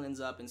 the adrenaline's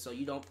up, and so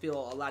you don't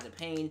feel a lot of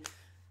pain.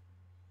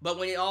 But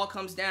when it all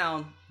comes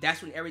down,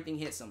 that's when everything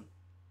hits him.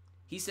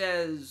 He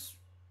says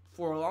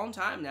for a long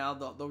time now,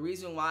 the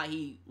reason why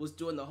he was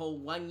doing the whole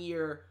 1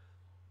 year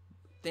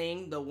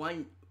thing, the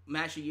one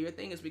match a year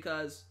thing, is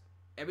because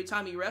every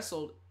time he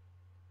wrestled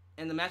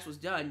and the match was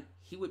done,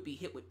 he would be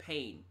hit with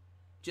pain.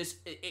 Just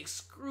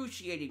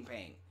excruciating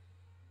pain.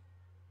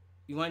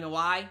 You want to know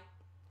why?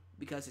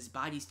 Because his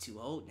body's too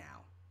old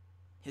now.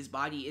 His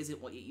body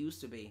isn't what it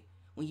used to be.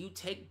 When you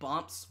take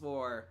bumps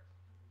for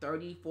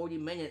 30, 40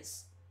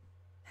 minutes,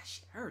 that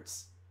shit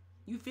hurts.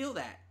 You feel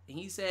that. And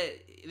he said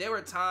there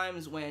were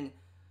times when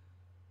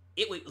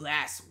it would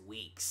last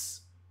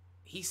weeks.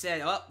 He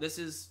said, "Oh, this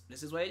is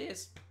what it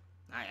is.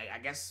 I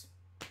guess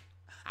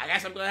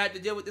I'm gonna have to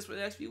deal with this for the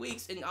next few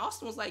weeks." And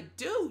Austin was like,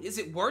 "Dude, is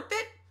it worth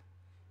it?"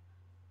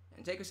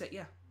 And Taker said,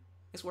 "Yeah,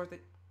 it's worth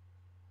it."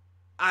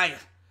 I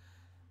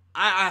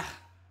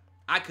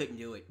couldn't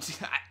do it.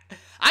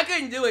 I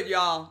couldn't do it,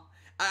 y'all.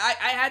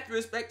 I had to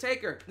respect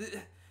Taker.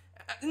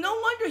 No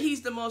wonder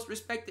he's the most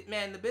respected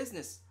man in the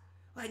business.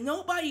 Like,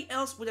 nobody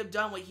else would have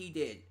done what he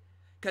did.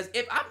 Because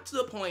if I'm to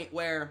the point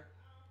where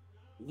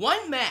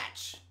one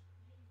match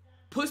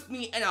puts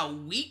me in a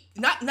week,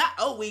 not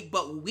a week,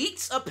 but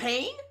weeks of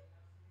pain,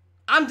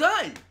 I'm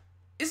done.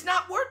 It's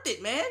not worth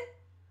it, man.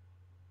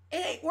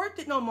 It ain't worth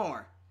it no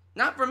more.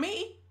 Not for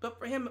me, but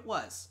for him it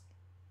was.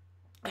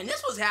 And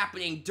this was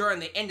happening during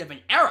the end of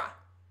an era.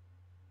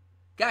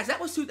 Guys, that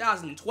was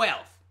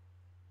 2012.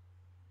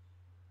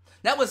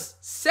 That was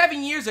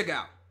 7 years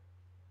ago.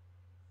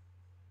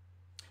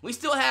 We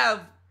still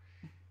have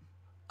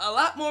a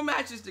lot more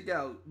matches to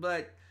go,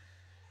 but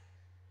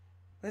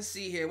let's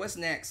see here. What's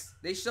next?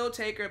 They show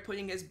Taker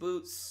putting his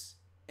boots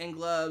and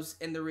gloves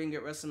in the ring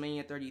at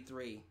WrestleMania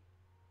 33.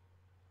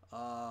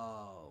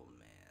 Oh,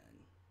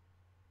 man.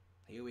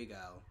 Here we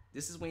go.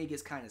 This is when he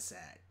gets kind of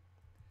sad.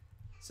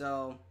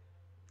 So,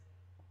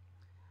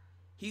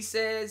 he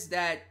says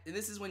that, and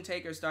this is when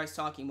Taker starts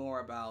talking more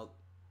about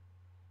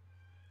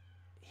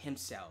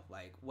himself,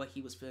 like what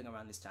he was feeling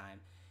around this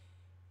time.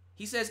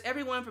 He says,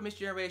 everyone from his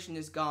generation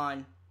is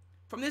gone.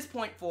 From this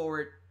point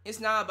forward, it's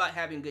not about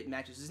having good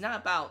matches. It's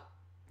not about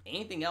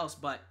anything else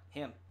but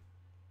him.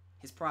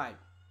 His pride.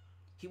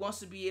 He wants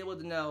to be able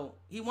to know,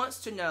 he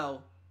wants to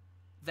know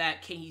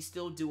that can he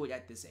still do it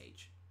at this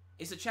age.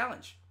 It's a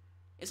challenge.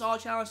 It's all a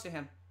challenge to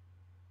him.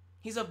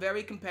 He's a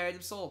very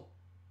competitive soul.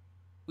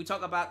 We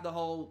talk about the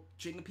whole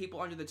drinking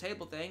people under the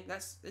table thing.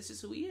 This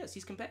is who he is.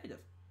 He's competitive.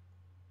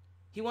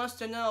 He wants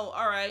to know,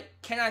 all right,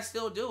 can I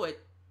still do it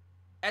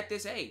at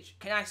this age?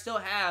 Can I still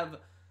have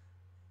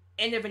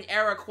end of an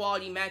era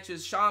quality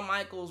matches, Shawn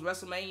Michaels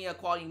WrestleMania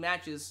quality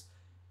matches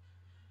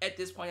at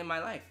this point in my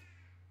life?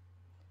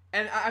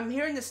 And I'm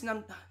hearing this, and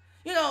I'm,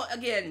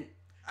 again,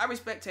 I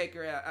respect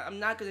Taker. I'm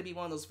not going to be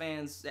one of those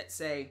fans that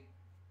say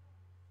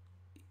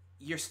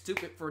you're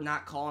stupid for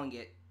not calling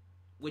it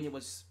when it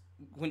was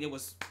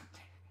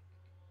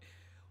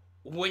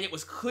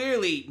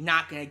clearly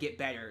not going to get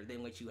better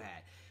than what you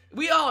had.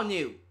 We all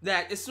knew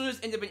that as soon as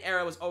end of an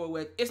era was over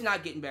with, it's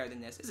not getting better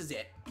than this. This is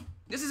it.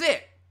 This is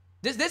it.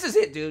 This is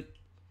it, dude.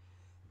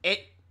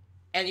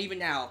 And even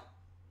now,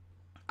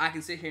 I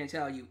can sit here and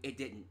tell you it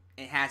didn't.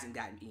 It hasn't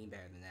gotten any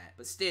better than that.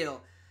 But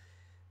still,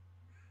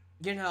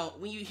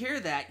 when you hear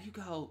that, you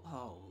go,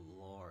 oh,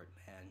 Lord,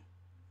 man.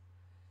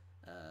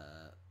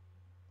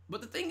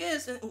 But the thing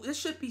is, and this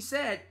should be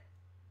said,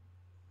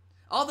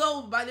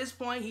 although by this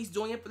point he's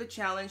doing it for the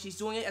challenge, he's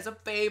doing it as a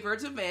favor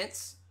to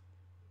Vince.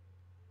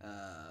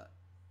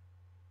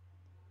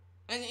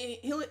 And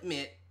he'll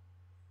admit,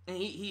 and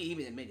he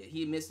even admitted,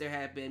 he admits there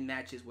have been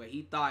matches where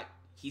he thought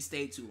he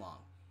stayed too long.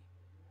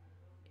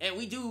 And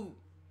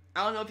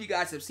I don't know if you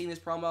guys have seen this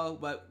promo,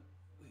 but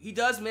he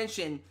does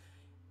mention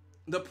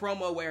the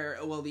promo where,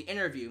 the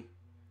interview,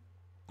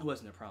 it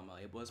wasn't a promo,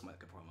 it was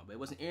like a promo, but it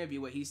was an interview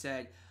where he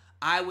said,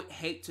 I would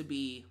hate to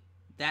be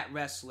that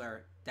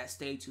wrestler that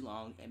stayed too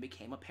long and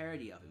became a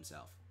parody of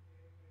himself.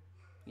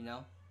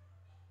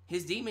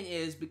 His demon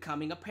is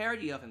becoming a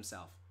parody of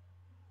himself.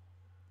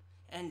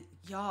 And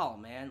y'all,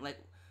 man, like,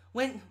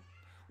 when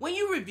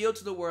you reveal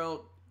to the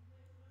world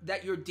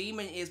that your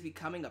demon is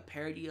becoming a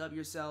parody of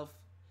yourself,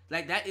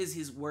 like, that is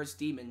his worst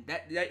demon.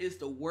 That is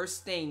the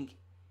worst thing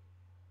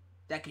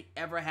that could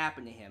ever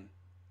happen to him.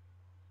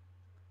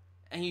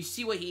 And you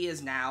see what he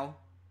is now.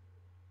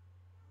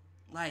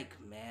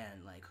 Like,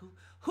 man, like,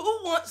 who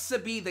wants to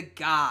be the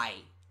guy?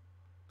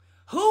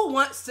 Who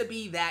wants to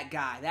be that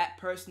guy, that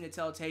person to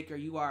tell Taker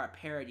you are a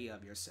parody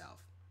of yourself?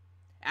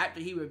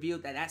 After he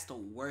revealed that that's the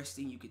worst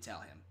thing you could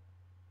tell him.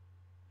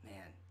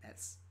 Man,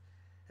 that's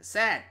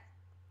sad.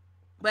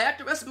 But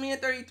after WrestleMania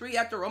 33,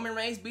 after Roman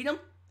Reigns beat him,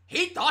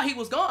 he thought he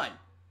was gone.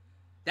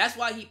 That's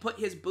why he put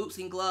his boots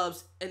and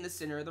gloves in the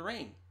center of the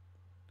ring.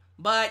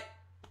 But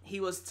he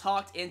was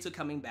talked into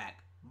coming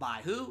back.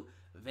 By who?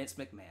 Vince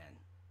McMahon.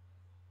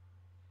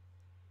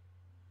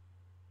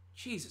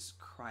 Jesus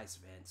Christ,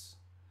 Vince.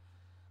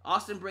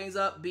 Austin brings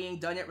up being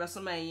done at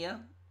WrestleMania.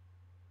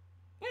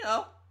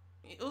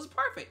 It was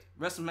perfect.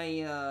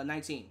 WrestleMania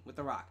 19 with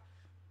The Rock.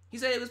 He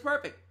said it was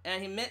perfect.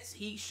 And he admits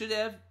he should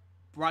have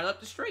brought up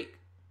the streak.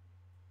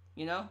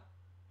 That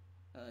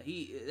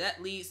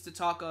leads to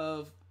talk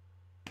of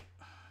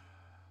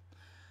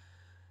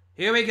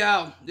Here we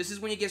go. This is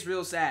when it gets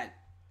real sad.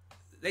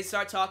 They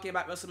start talking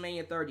about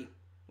WrestleMania 30,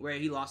 where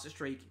he lost a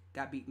streak,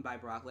 got beaten by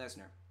Brock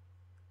Lesnar.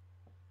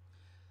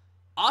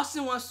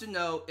 Austin wants to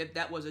know if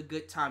that was a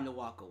good time to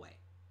walk away.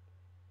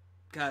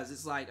 Because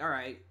it's like, all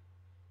right,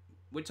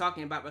 we're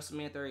talking about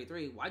WrestleMania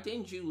 33. Why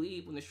didn't you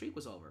leave when the streak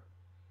was over?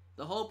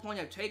 The whole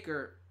point of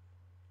Taker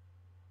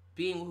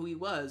being who he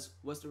was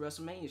the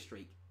WrestleMania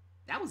streak.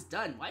 That was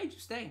done. Why did you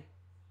stay?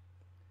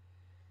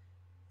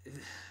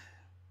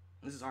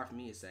 This is hard for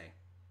me to say.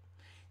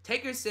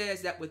 Taker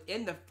says that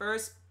within the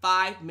first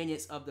 5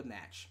 minutes of the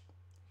match,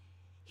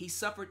 he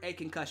suffered a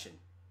concussion.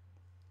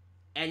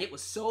 And it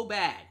was so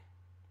bad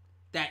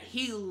that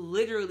he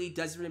literally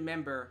doesn't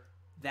remember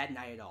that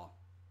night at all.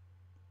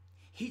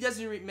 He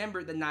doesn't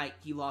remember the night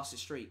he lost his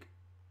streak.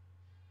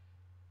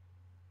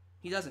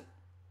 He doesn't.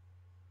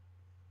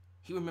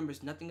 He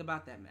remembers nothing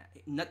about that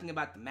match. Nothing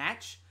about the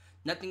match.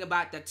 Nothing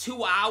about the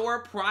 2-hour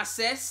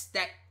process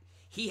that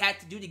he had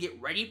to do to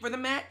get ready for the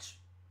match.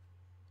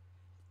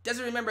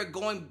 Doesn't remember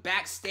going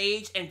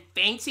backstage and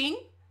fainting.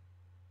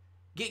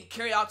 Getting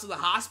carried out to the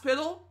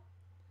hospital.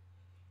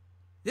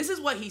 This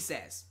is what he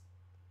says.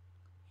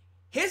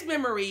 His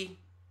memory,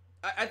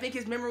 I think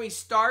his memory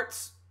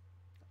starts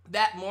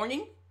that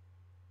morning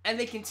and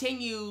then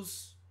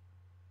continues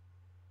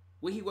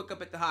when he woke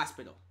up at the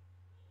hospital.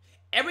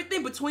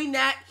 Everything between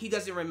that, he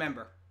doesn't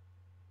remember.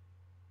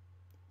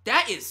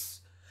 That is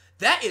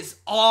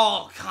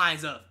all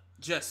kinds of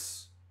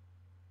just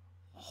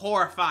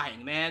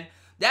horrifying, man.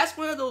 That's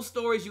one of those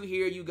stories you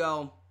hear, you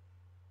go,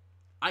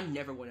 I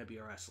never want to be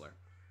a wrestler.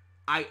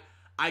 I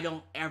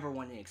don't ever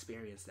want to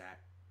experience that.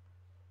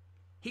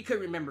 He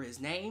couldn't remember his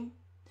name.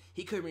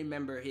 He couldn't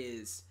remember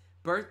his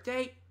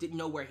birthday. Didn't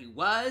know where he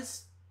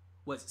was.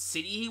 What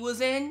city he was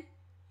in.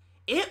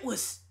 It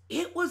was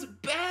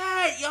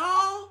bad,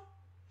 y'all.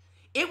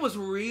 It was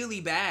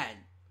really bad.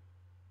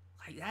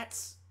 Like,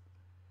 that's...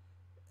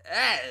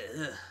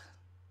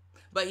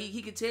 But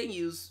he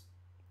continues,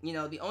 you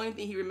know, the only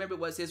thing he remembered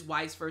was his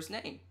wife's first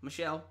name,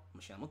 Michelle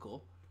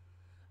McCool.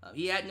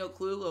 He had no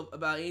clue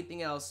about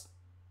anything else.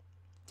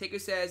 Taker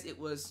says it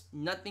was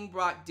nothing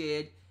Brock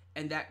did,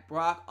 and that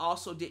Brock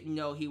also didn't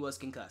know he was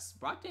concussed.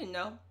 Brock didn't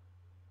know.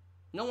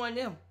 No one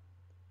knew.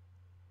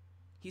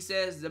 He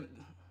says,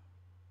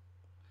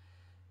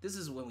 this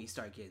is when we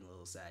start getting a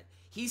little sad.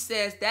 He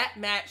says that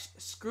match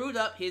screwed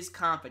up his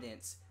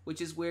confidence,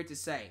 which is weird to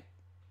say.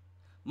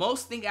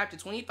 Most think after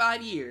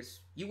 25 years,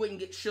 you wouldn't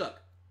get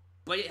shook.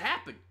 But it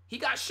happened. He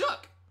got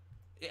shook.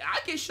 I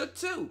get shook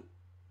too.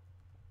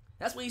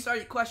 That's when he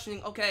started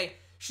questioning, okay,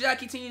 should I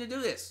continue to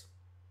do this?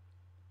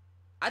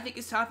 I think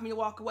it's time for me to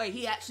walk away.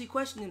 He actually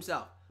questioned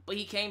himself, but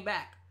he came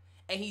back.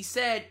 And he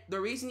said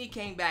the reason he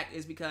came back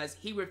is because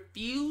he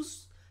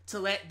refused to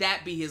let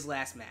that be his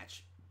last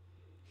match.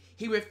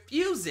 He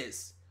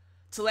refuses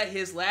to let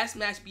his last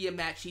match be a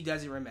match he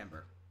doesn't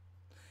remember.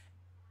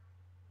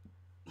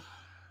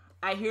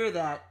 I hear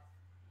that.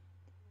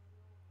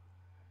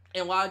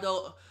 And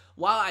while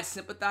I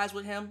sympathize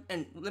with him,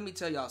 and let me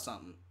tell y'all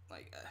something.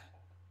 Like,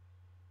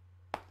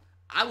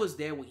 I was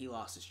there when he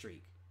lost the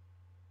streak.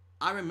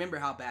 I remember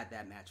how bad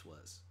that match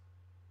was.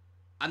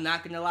 I'm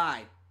not going to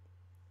lie.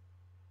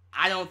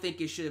 I don't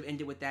think it should have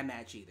ended with that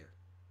match either.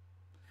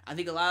 I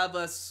think a lot of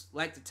us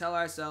like to tell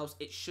ourselves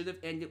it should have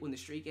ended when the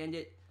streak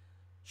ended.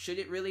 Should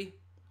it really?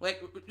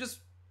 Like, just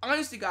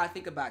honestly, God,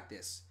 think about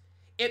this.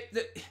 If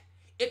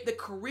the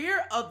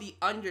career of the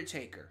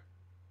Undertaker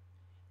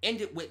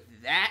ended with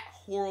that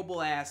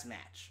horrible ass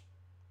match,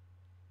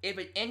 if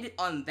it ended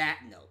on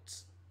that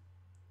note,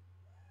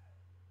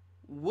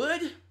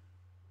 would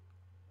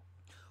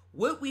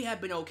we have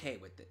been okay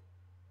with it?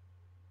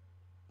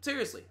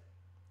 Seriously.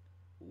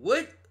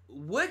 Would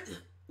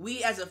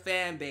we as a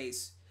fan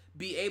base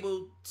be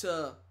able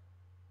to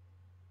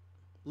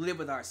live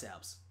with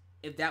ourselves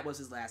if that was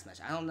his last match?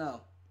 I don't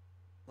know.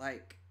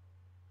 Like,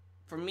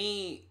 for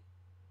me,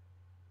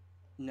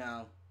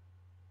 no.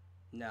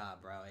 Nah,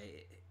 bro.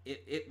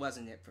 It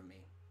wasn't it for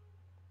me.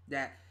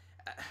 That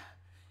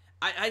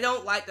I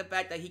don't like the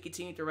fact that he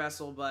continued to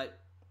wrestle, but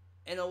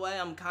in a way,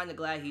 I'm kind of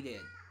glad he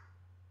did.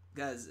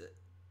 Because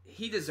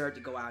he deserved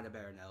to go out on a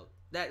better note.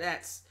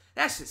 That's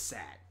just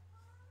sad.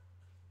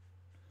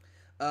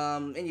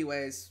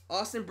 Anyways,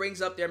 Austin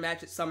brings up their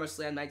match at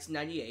SummerSlam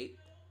 1998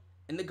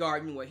 in the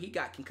Garden where he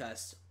got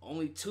concussed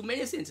only 2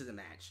 minutes into the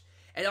match.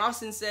 And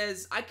Austin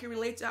says, I can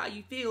relate to how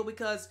you feel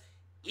because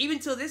even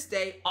till this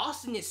day,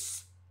 Austin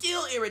is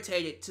still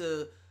irritated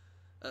to...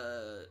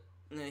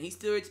 He's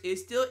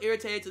still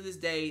irritated to this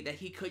day that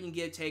he couldn't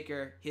give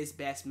Taker his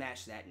best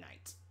match that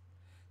night.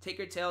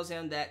 Taker tells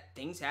him that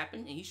things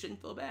happen and he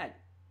shouldn't feel bad.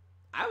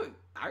 I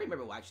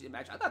remember watching the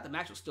match. I thought the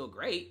match was still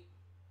great.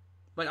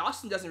 But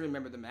Austin doesn't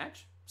remember the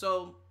match.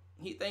 So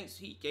he thinks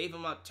he gave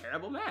him a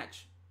terrible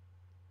match.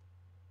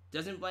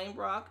 Doesn't blame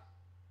Brock.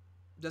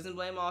 Doesn't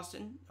blame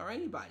Austin or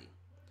anybody.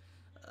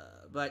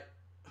 But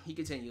he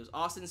continues.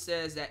 Austin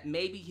says that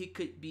maybe he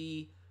could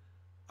be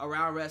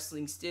around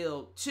wrestling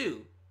still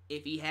too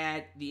if he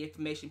had the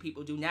information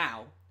people do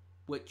now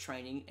with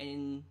training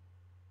and,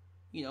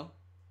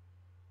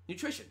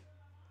 nutrition.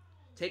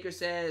 Taker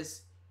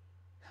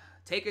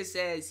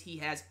says he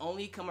has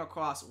only come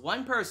across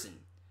one person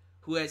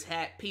who has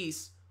had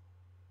peace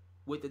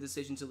with the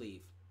decision to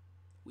leave.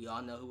 We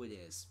all know who it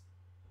is.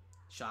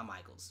 Shawn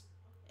Michaels,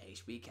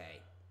 HBK.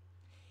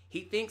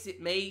 He thinks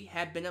it may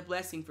have been a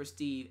blessing for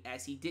Steve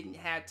as he didn't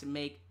have to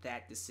make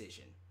that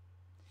decision.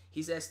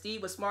 He says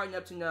Steve was smart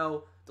enough to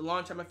know the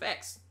long-term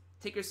effects.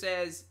 Taker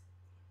says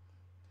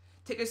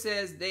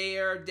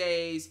there are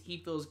days he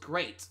feels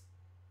great.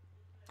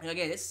 And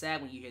again, it's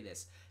sad when you hear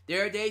this.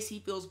 There are days he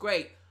feels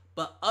great,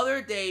 but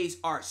other days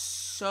are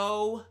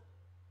so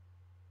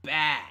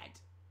bad.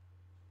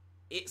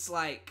 It's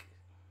like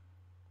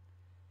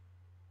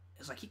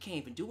he can't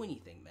even do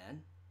anything,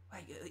 man.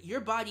 Like, your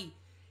body,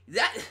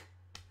 that...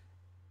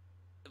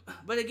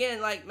 But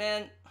again, like,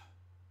 man,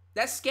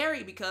 that's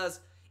scary because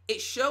it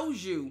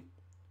shows you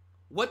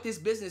what this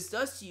business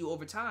does to you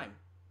over time.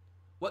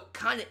 What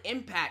kind of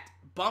impact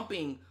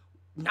bumping,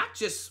 not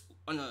just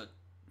on a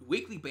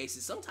weekly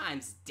basis,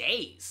 sometimes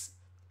days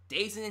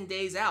in and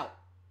days out.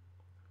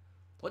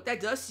 What that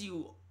does to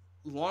you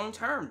long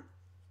term.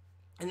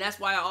 And that's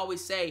why I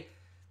always say,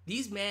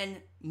 these men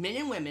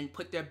and women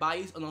put their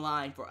bodies on the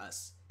line for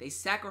us. They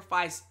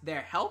sacrifice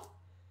their health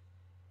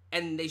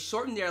and they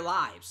shorten their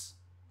lives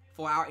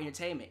for our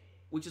entertainment,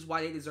 which is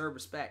why they deserve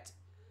respect.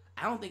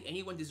 I don't think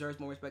anyone deserves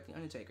more respect than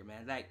Undertaker,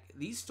 man. Like,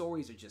 these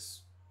stories are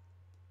just,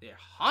 they're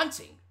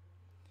haunting.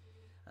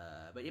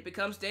 But it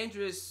becomes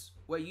dangerous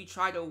where you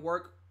try to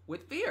work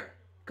with fear.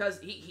 Because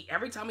he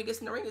every time he gets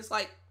in the ring, it's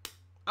like,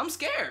 I'm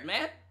scared,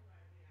 man.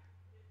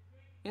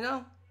 You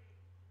know?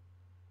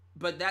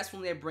 But that's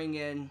when they bring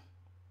in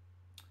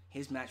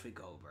his match with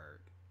Goldberg.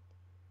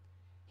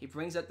 He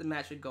brings up the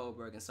match with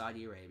Goldberg in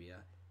Saudi Arabia.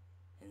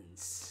 And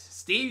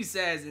Steve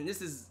says, and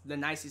this is the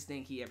nicest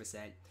thing he ever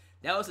said,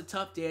 that was a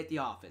tough day at the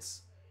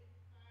office.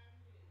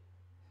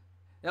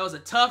 That was a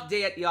tough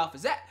day at the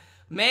office. That,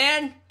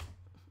 man,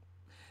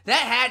 that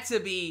had to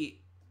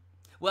be,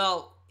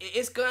 well,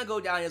 it's going to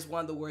go down as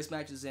one of the worst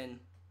matches in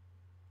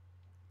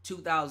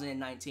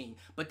 2019.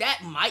 But that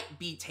might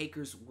be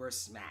Taker's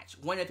worst match.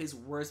 One of his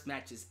worst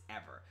matches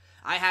ever.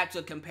 I had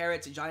to compare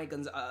it to Giant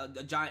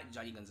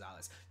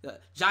Gonzalez.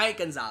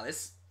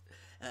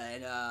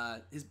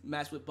 And his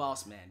match with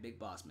Boss Man, Big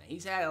Boss Man.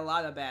 He's had a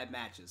lot of bad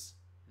matches.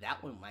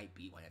 That one might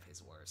be one of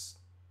his worst.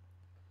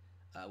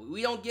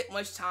 We don't get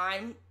much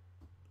time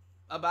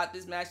about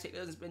this match. Taker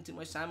doesn't spend too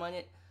much time on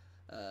it.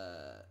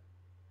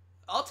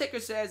 All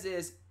Taker says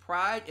is,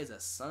 pride is a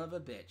son of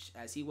a bitch,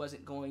 as he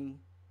wasn't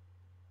going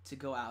to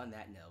go out on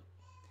that note.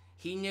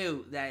 He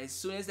knew that as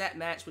soon as that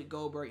match with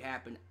Goldberg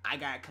happened, I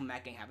gotta come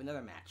back and have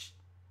another match.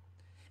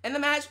 And the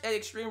match at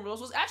Extreme Rules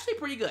was actually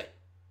pretty good.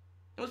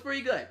 It was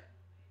pretty good.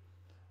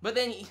 But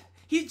then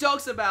he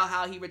jokes about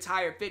how he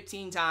retired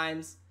 15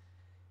 times.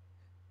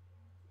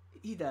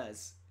 He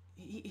does.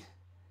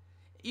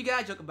 You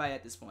gotta joke about it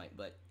at this point.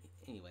 But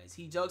anyways,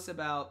 he jokes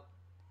about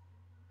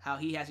how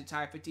he has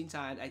retired 15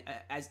 times.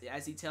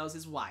 As he tells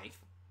his wife,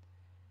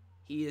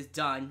 he is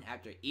done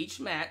after each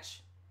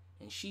match.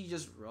 And she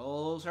just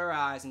rolls her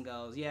eyes and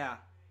goes, yeah,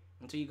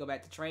 until you go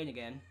back to train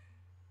again.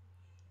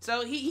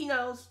 So he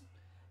knows.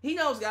 He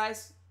knows,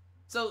 guys.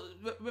 So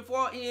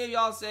before any of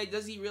y'all say,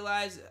 does he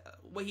realize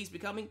what he's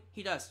becoming?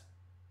 He does.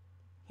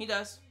 He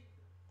does.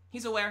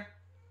 He's aware.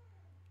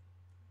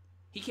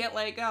 He can't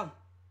let it go.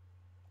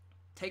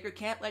 Taker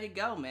can't let it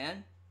go,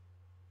 man.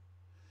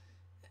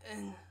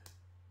 And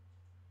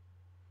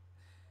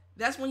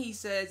that's when he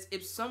says,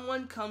 if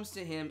someone comes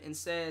to him and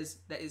says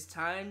that it's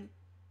time,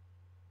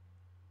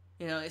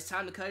 it's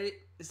time to cut it,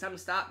 it's time to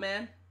stop,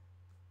 man,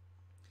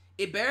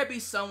 it better be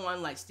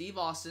someone like Steve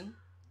Austin,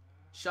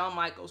 Shawn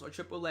Michaels, or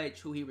Triple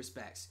H who he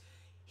respects.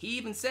 He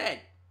even said,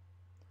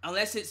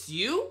 unless it's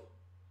you,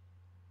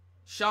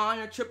 Shawn,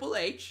 or Triple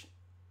H,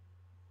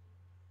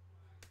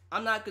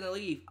 I'm not going to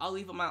leave. I'll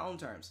leave on my own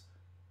terms.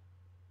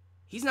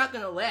 He's not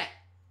going to let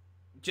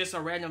just a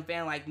random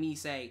fan like me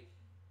say,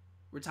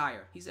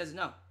 retire. He says,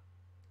 no,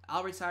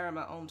 I'll retire on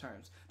my own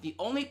terms. The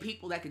only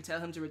people that can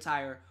tell him to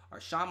retire are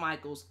Shawn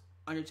Michaels,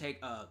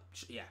 Undertaker,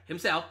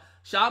 himself,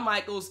 Shawn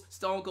Michaels,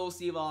 Stone Cold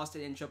Steve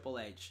Austin, and Triple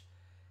H.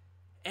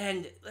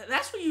 And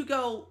that's where you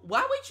go,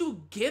 why would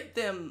you give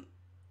them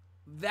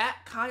that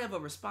kind of a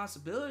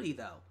responsibility,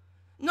 though?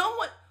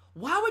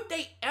 Why would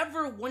they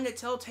ever want to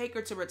tell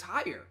Taker to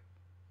retire?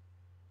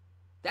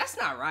 That's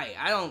not right.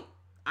 I don't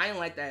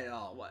like that at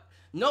all.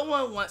 No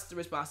one wants the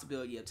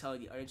responsibility of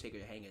telling the Undertaker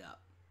to hang it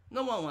up.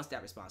 No one wants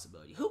that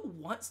responsibility. Who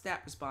wants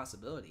that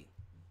responsibility?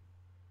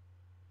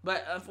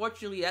 But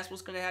unfortunately, that's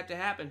what's going to have to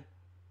happen.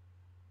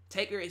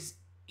 Taker is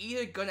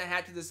either going to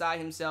have to decide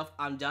himself,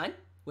 I'm done,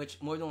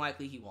 which more than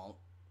likely he won't.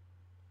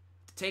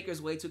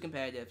 Taker's way too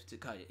competitive to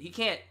cut it. He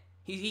can't.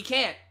 He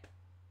can't.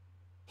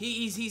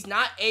 He's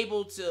not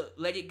able to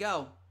let it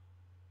go.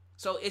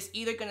 So it's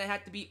either going to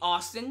have to be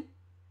Austin,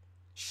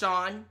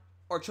 Shawn,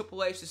 or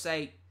Triple H to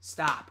say,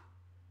 stop.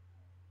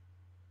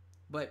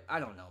 But I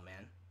don't know,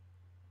 man.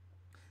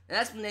 And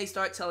that's when they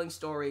start telling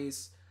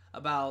stories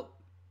about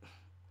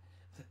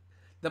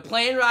the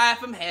plane ride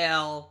from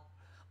hell,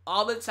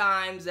 all the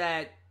times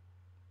that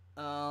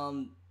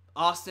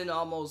Austin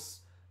almost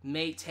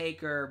made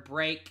Taker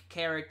break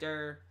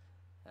character.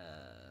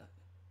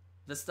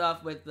 The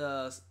stuff with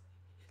the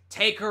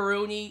Taker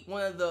Rooney,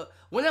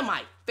 one of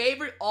my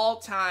favorite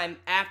all-time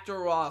After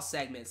Raw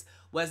segments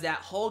was that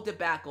whole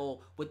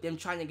debacle with them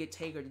trying to get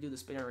Taker to do the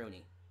Spinner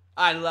Rooney.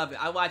 I love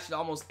it. I watch it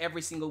almost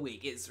every single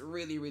week. It's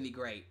really, really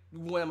great.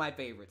 One of my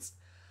favorites.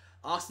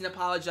 Austin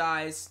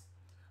apologized,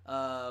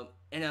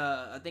 and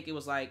I think it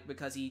was like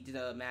because he did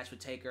a match with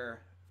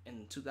Taker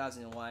in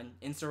 2001,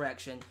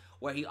 Insurrection,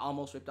 where he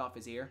almost ripped off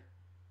his ear.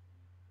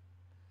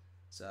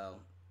 So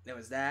there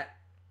was that.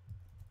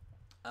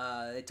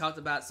 They talked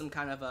about some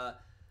kind of a.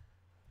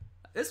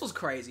 This was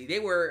crazy. They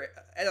were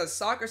at a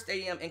soccer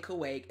stadium in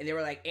Kuwait, and there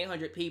were like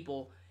 800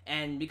 people.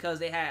 And because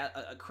they had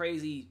a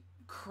crazy,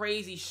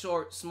 crazy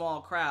short,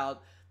 small crowd,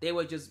 they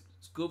were just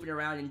goofing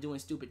around and doing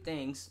stupid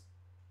things.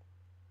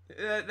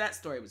 That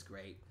story was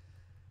great.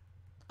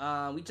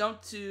 We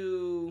jumped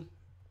to.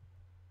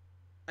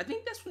 I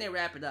think that's when they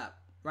wrap it up,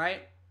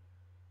 right?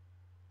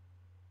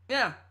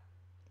 Yeah,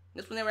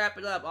 that's when they wrap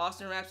it up.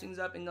 Austin wraps things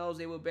up and knows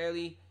they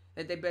barely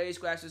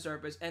scratched the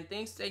surface and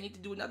thinks they need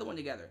to do another one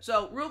together.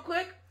 So real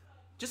quick,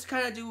 just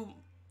kind of do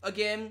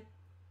again.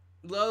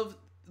 Love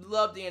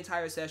the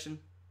entire session,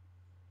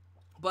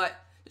 but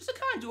just to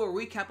kind of do a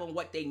recap on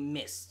what they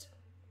missed.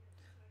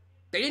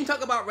 They didn't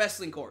talk about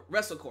wrestling court.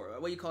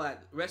 What do you call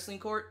that? Wrestling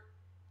court?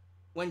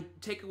 When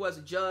Taker was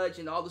a judge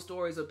and all the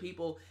stories of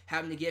people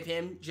having to give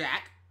him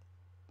Jack.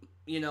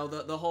 You know,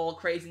 the whole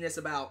craziness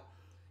about,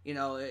 you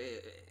know,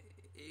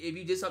 if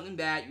you did something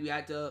bad, you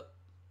had to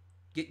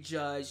get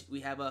judged.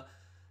 We have a,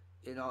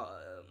 you know,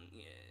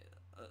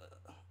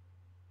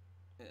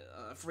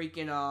 a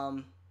freaking,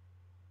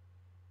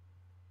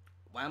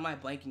 why am I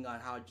blanking on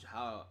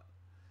how,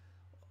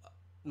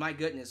 my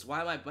goodness,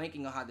 why am I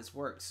blanking on how this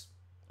works?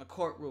 A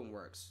courtroom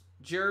works.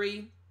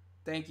 Jury,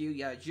 thank you.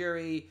 You had a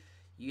jury.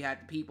 You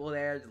had the people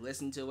there to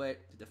listen to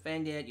it, to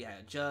defend it. You had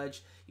a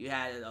judge. You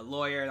had a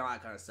lawyer and all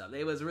that kind of stuff.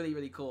 It was really,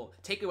 really cool.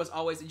 Taker was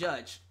always a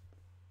judge.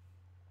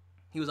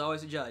 He was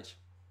always a judge.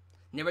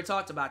 Never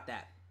talked about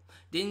that.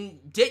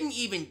 Didn't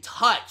even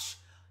touch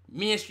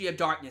Ministry of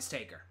Darkness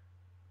Taker.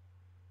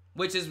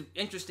 Which is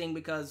interesting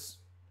because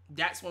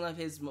that's one of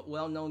his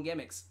well-known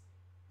gimmicks.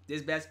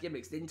 His best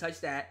gimmicks. Didn't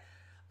touch that.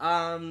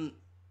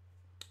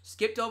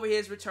 Skipped over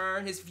his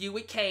return, his feud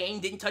with Kane.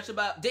 Didn't touch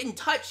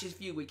his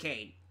feud with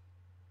Kane.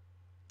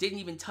 Didn't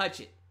even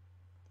touch it.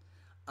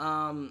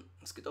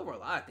 Skipped over a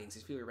lot of things.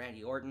 His feud with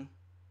Randy Orton.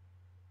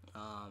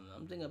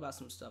 I'm thinking about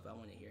some stuff I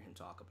want to hear him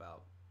talk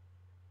about.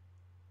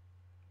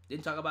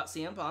 Didn't talk about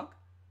CM Punk.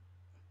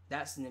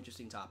 That's an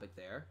interesting topic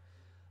there.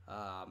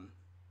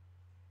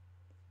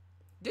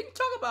 Didn't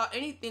talk about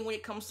anything when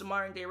it comes to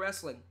modern day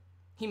wrestling.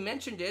 He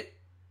mentioned it.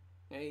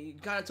 He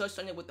kind of touched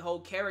on it with the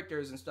whole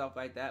characters and stuff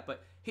like that,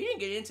 but he didn't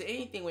get into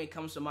anything when it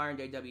comes to modern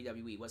day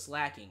WWE. What's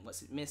lacking?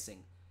 What's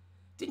missing?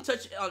 Didn't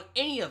touch on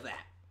any of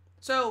that.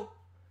 So,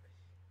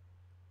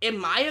 in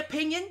my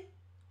opinion,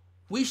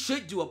 we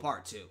should do a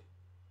part 2.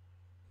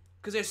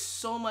 Because there's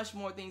so much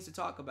more things to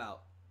talk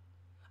about.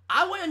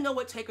 I want to know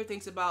what Taker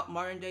thinks about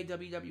modern day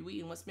WWE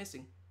and what's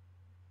missing.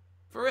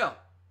 For real.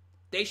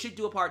 They should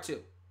do a part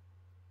 2.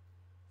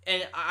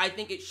 And I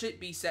think it should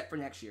be set for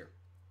next year.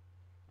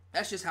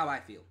 That's just how I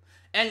feel.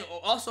 And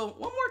also,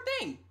 one more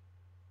thing.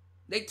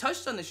 They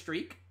touched on the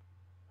streak,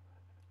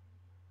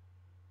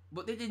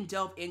 but they didn't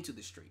delve into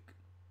the streak.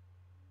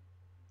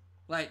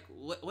 Like,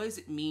 what does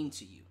it mean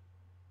to you?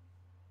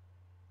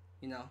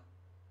 You know?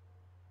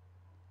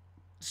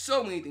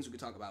 So many things we could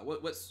talk about.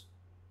 What's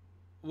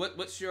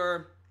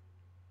your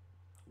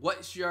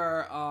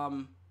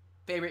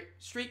favorite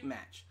streak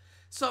match?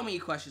 So many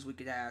questions we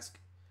could ask.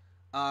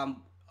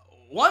 One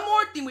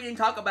more thing we didn't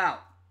talk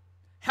about.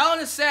 Hell in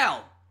a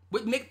Cell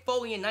with Mick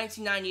Foley in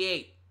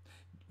 1998.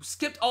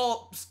 Skipped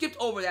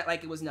over that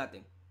like it was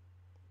nothing.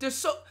 There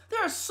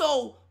are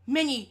so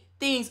many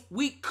things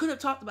we could have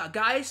talked about,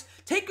 guys.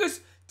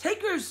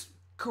 Taker's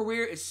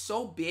career is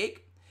so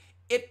big.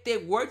 If they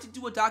were to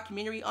do a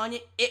documentary on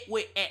it, it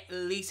would at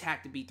least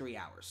have to be 3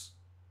 hours.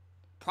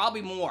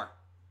 Probably more.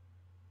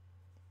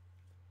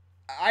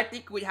 I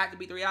think it would have to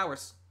be 3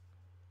 hours.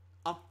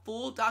 A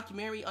full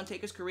documentary on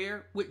Taker's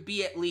career would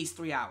be at least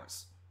 3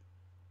 hours.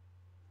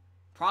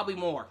 Probably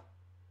more.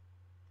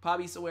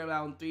 Probably somewhere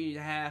around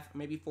 3.5,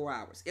 maybe 4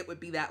 hours. It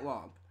would be that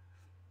long.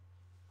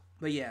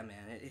 But yeah,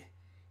 man.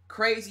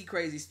 Crazy,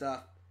 crazy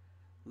stuff.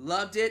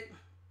 Loved it.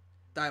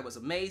 Thought it was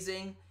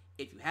amazing.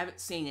 If you haven't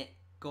seen it,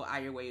 go out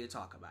of your way to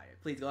talk about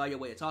it. Please go out of your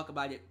way to talk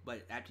about it,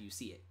 but after you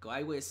see it. Go out of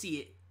your way to see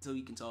it so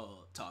you can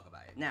talk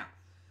about it. Now,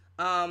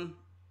 other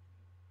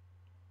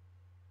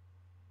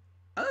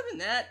than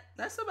that,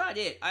 that's about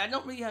it. I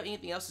don't really have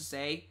anything else to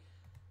say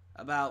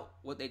about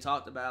what they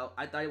talked about.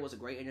 I thought it was a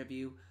great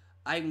interview.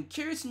 I'm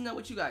curious to know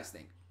what you guys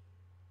think.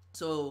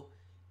 So,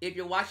 if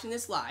you're watching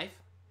this live,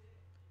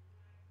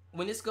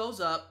 when this goes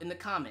up in the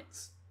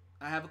comments,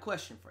 I have a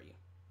question for you.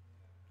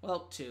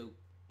 Well, 2,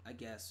 I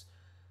guess.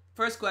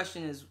 First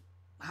question is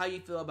how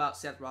you feel about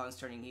Seth Rollins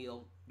turning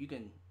heel. You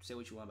can say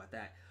what you want about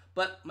that.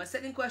 But my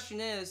second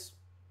question is,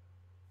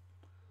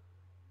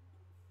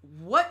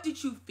 what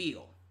did you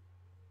feel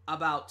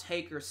about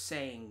Taker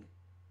saying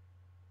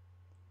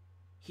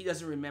he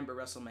doesn't remember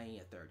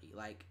WrestleMania 30?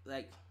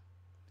 Like,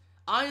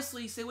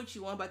 honestly, say what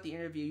you want about the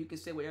interview. You can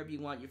say whatever you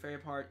want, your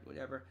favorite part,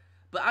 whatever.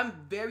 But I'm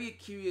very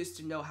curious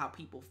to know how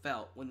people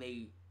felt when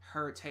they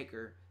heard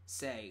Taker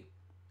say,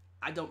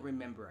 I don't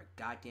remember a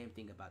goddamn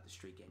thing about the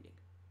streak ending.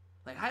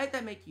 Like, how did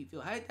that make you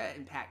feel? How did that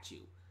impact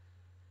you?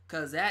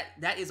 Because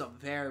that is a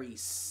very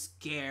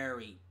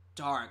scary,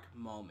 dark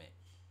moment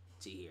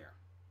to hear.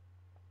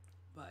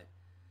 But,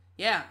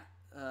 yeah.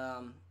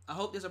 I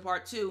hope there's a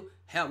part 2.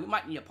 Hell, we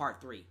might need a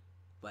part 3.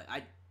 But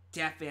I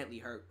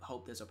definitely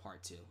hope there's a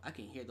part 2. I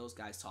can hear those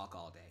guys talk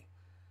all day.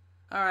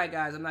 Alright,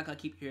 guys. I'm not going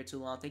to keep you here too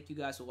long. Thank you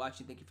guys for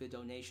watching. Thank you for the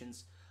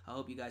donations. I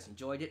hope you guys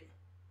enjoyed it.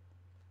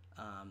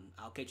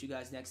 I'll catch you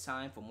guys next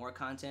time for more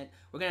content.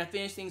 We're going to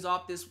finish things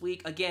off this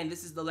week. Again,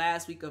 this is the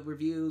last week of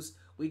reviews.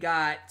 We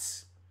got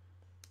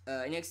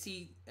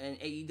NXT and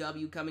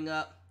AEW coming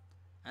up.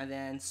 And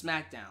then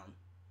SmackDown.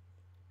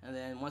 And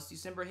then once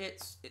December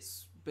hits,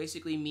 it's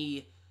basically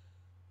me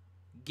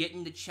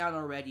getting the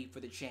channel ready for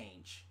the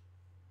change.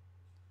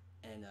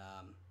 And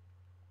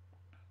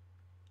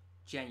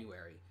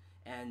January.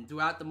 And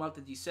throughout the month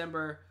of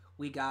December,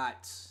 we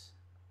got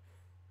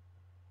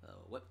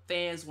what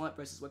fans want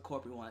versus what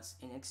corporate wants,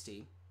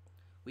 NXT.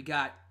 We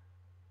got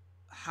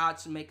how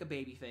to make a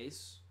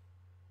babyface.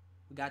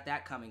 We got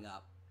that coming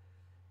up.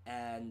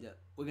 And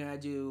we're going to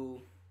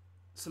do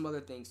some other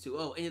things too.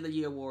 Oh, end of the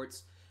year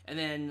awards. And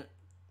then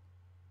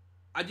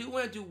I do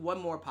want to do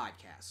one more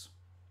podcast.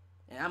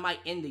 And I might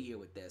end the year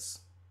with this,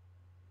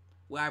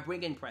 where I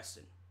bring in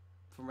Preston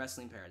from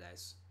Wrestling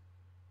Paradise.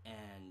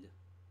 And,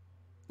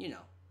 you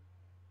know,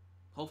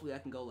 hopefully I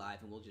can go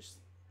live and we'll just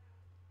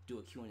do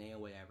a Q&A or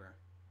whatever.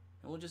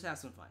 And we'll just have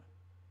some fun.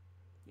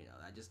 You know,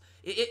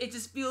 it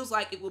just feels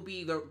like it will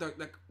be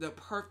the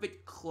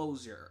perfect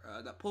closer.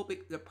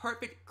 The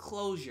perfect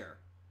closure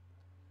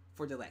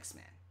for Deluxe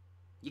Man.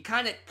 You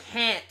kind of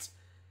can't.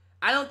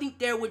 I don't think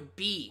there would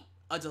be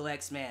a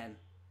Deluxe Man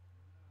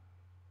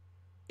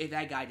if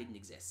that guy didn't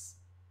exist.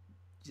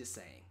 Just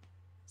saying.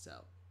 So,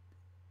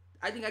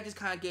 I think I just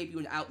kind of gave you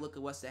an outlook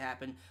of what's to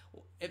happen.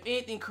 If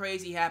anything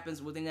crazy happens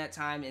within that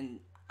time and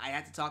I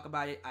have to talk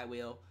about it, I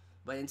will.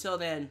 But until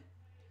then,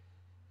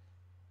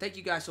 thank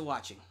you guys for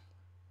watching.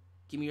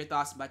 Give me your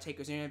thoughts about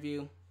Taker's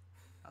interview.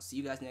 I'll see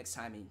you guys next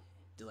time in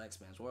Deluxe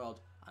Man's World.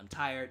 I'm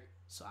tired,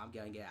 so I'm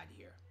going to get out of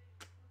here.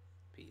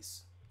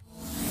 Peace.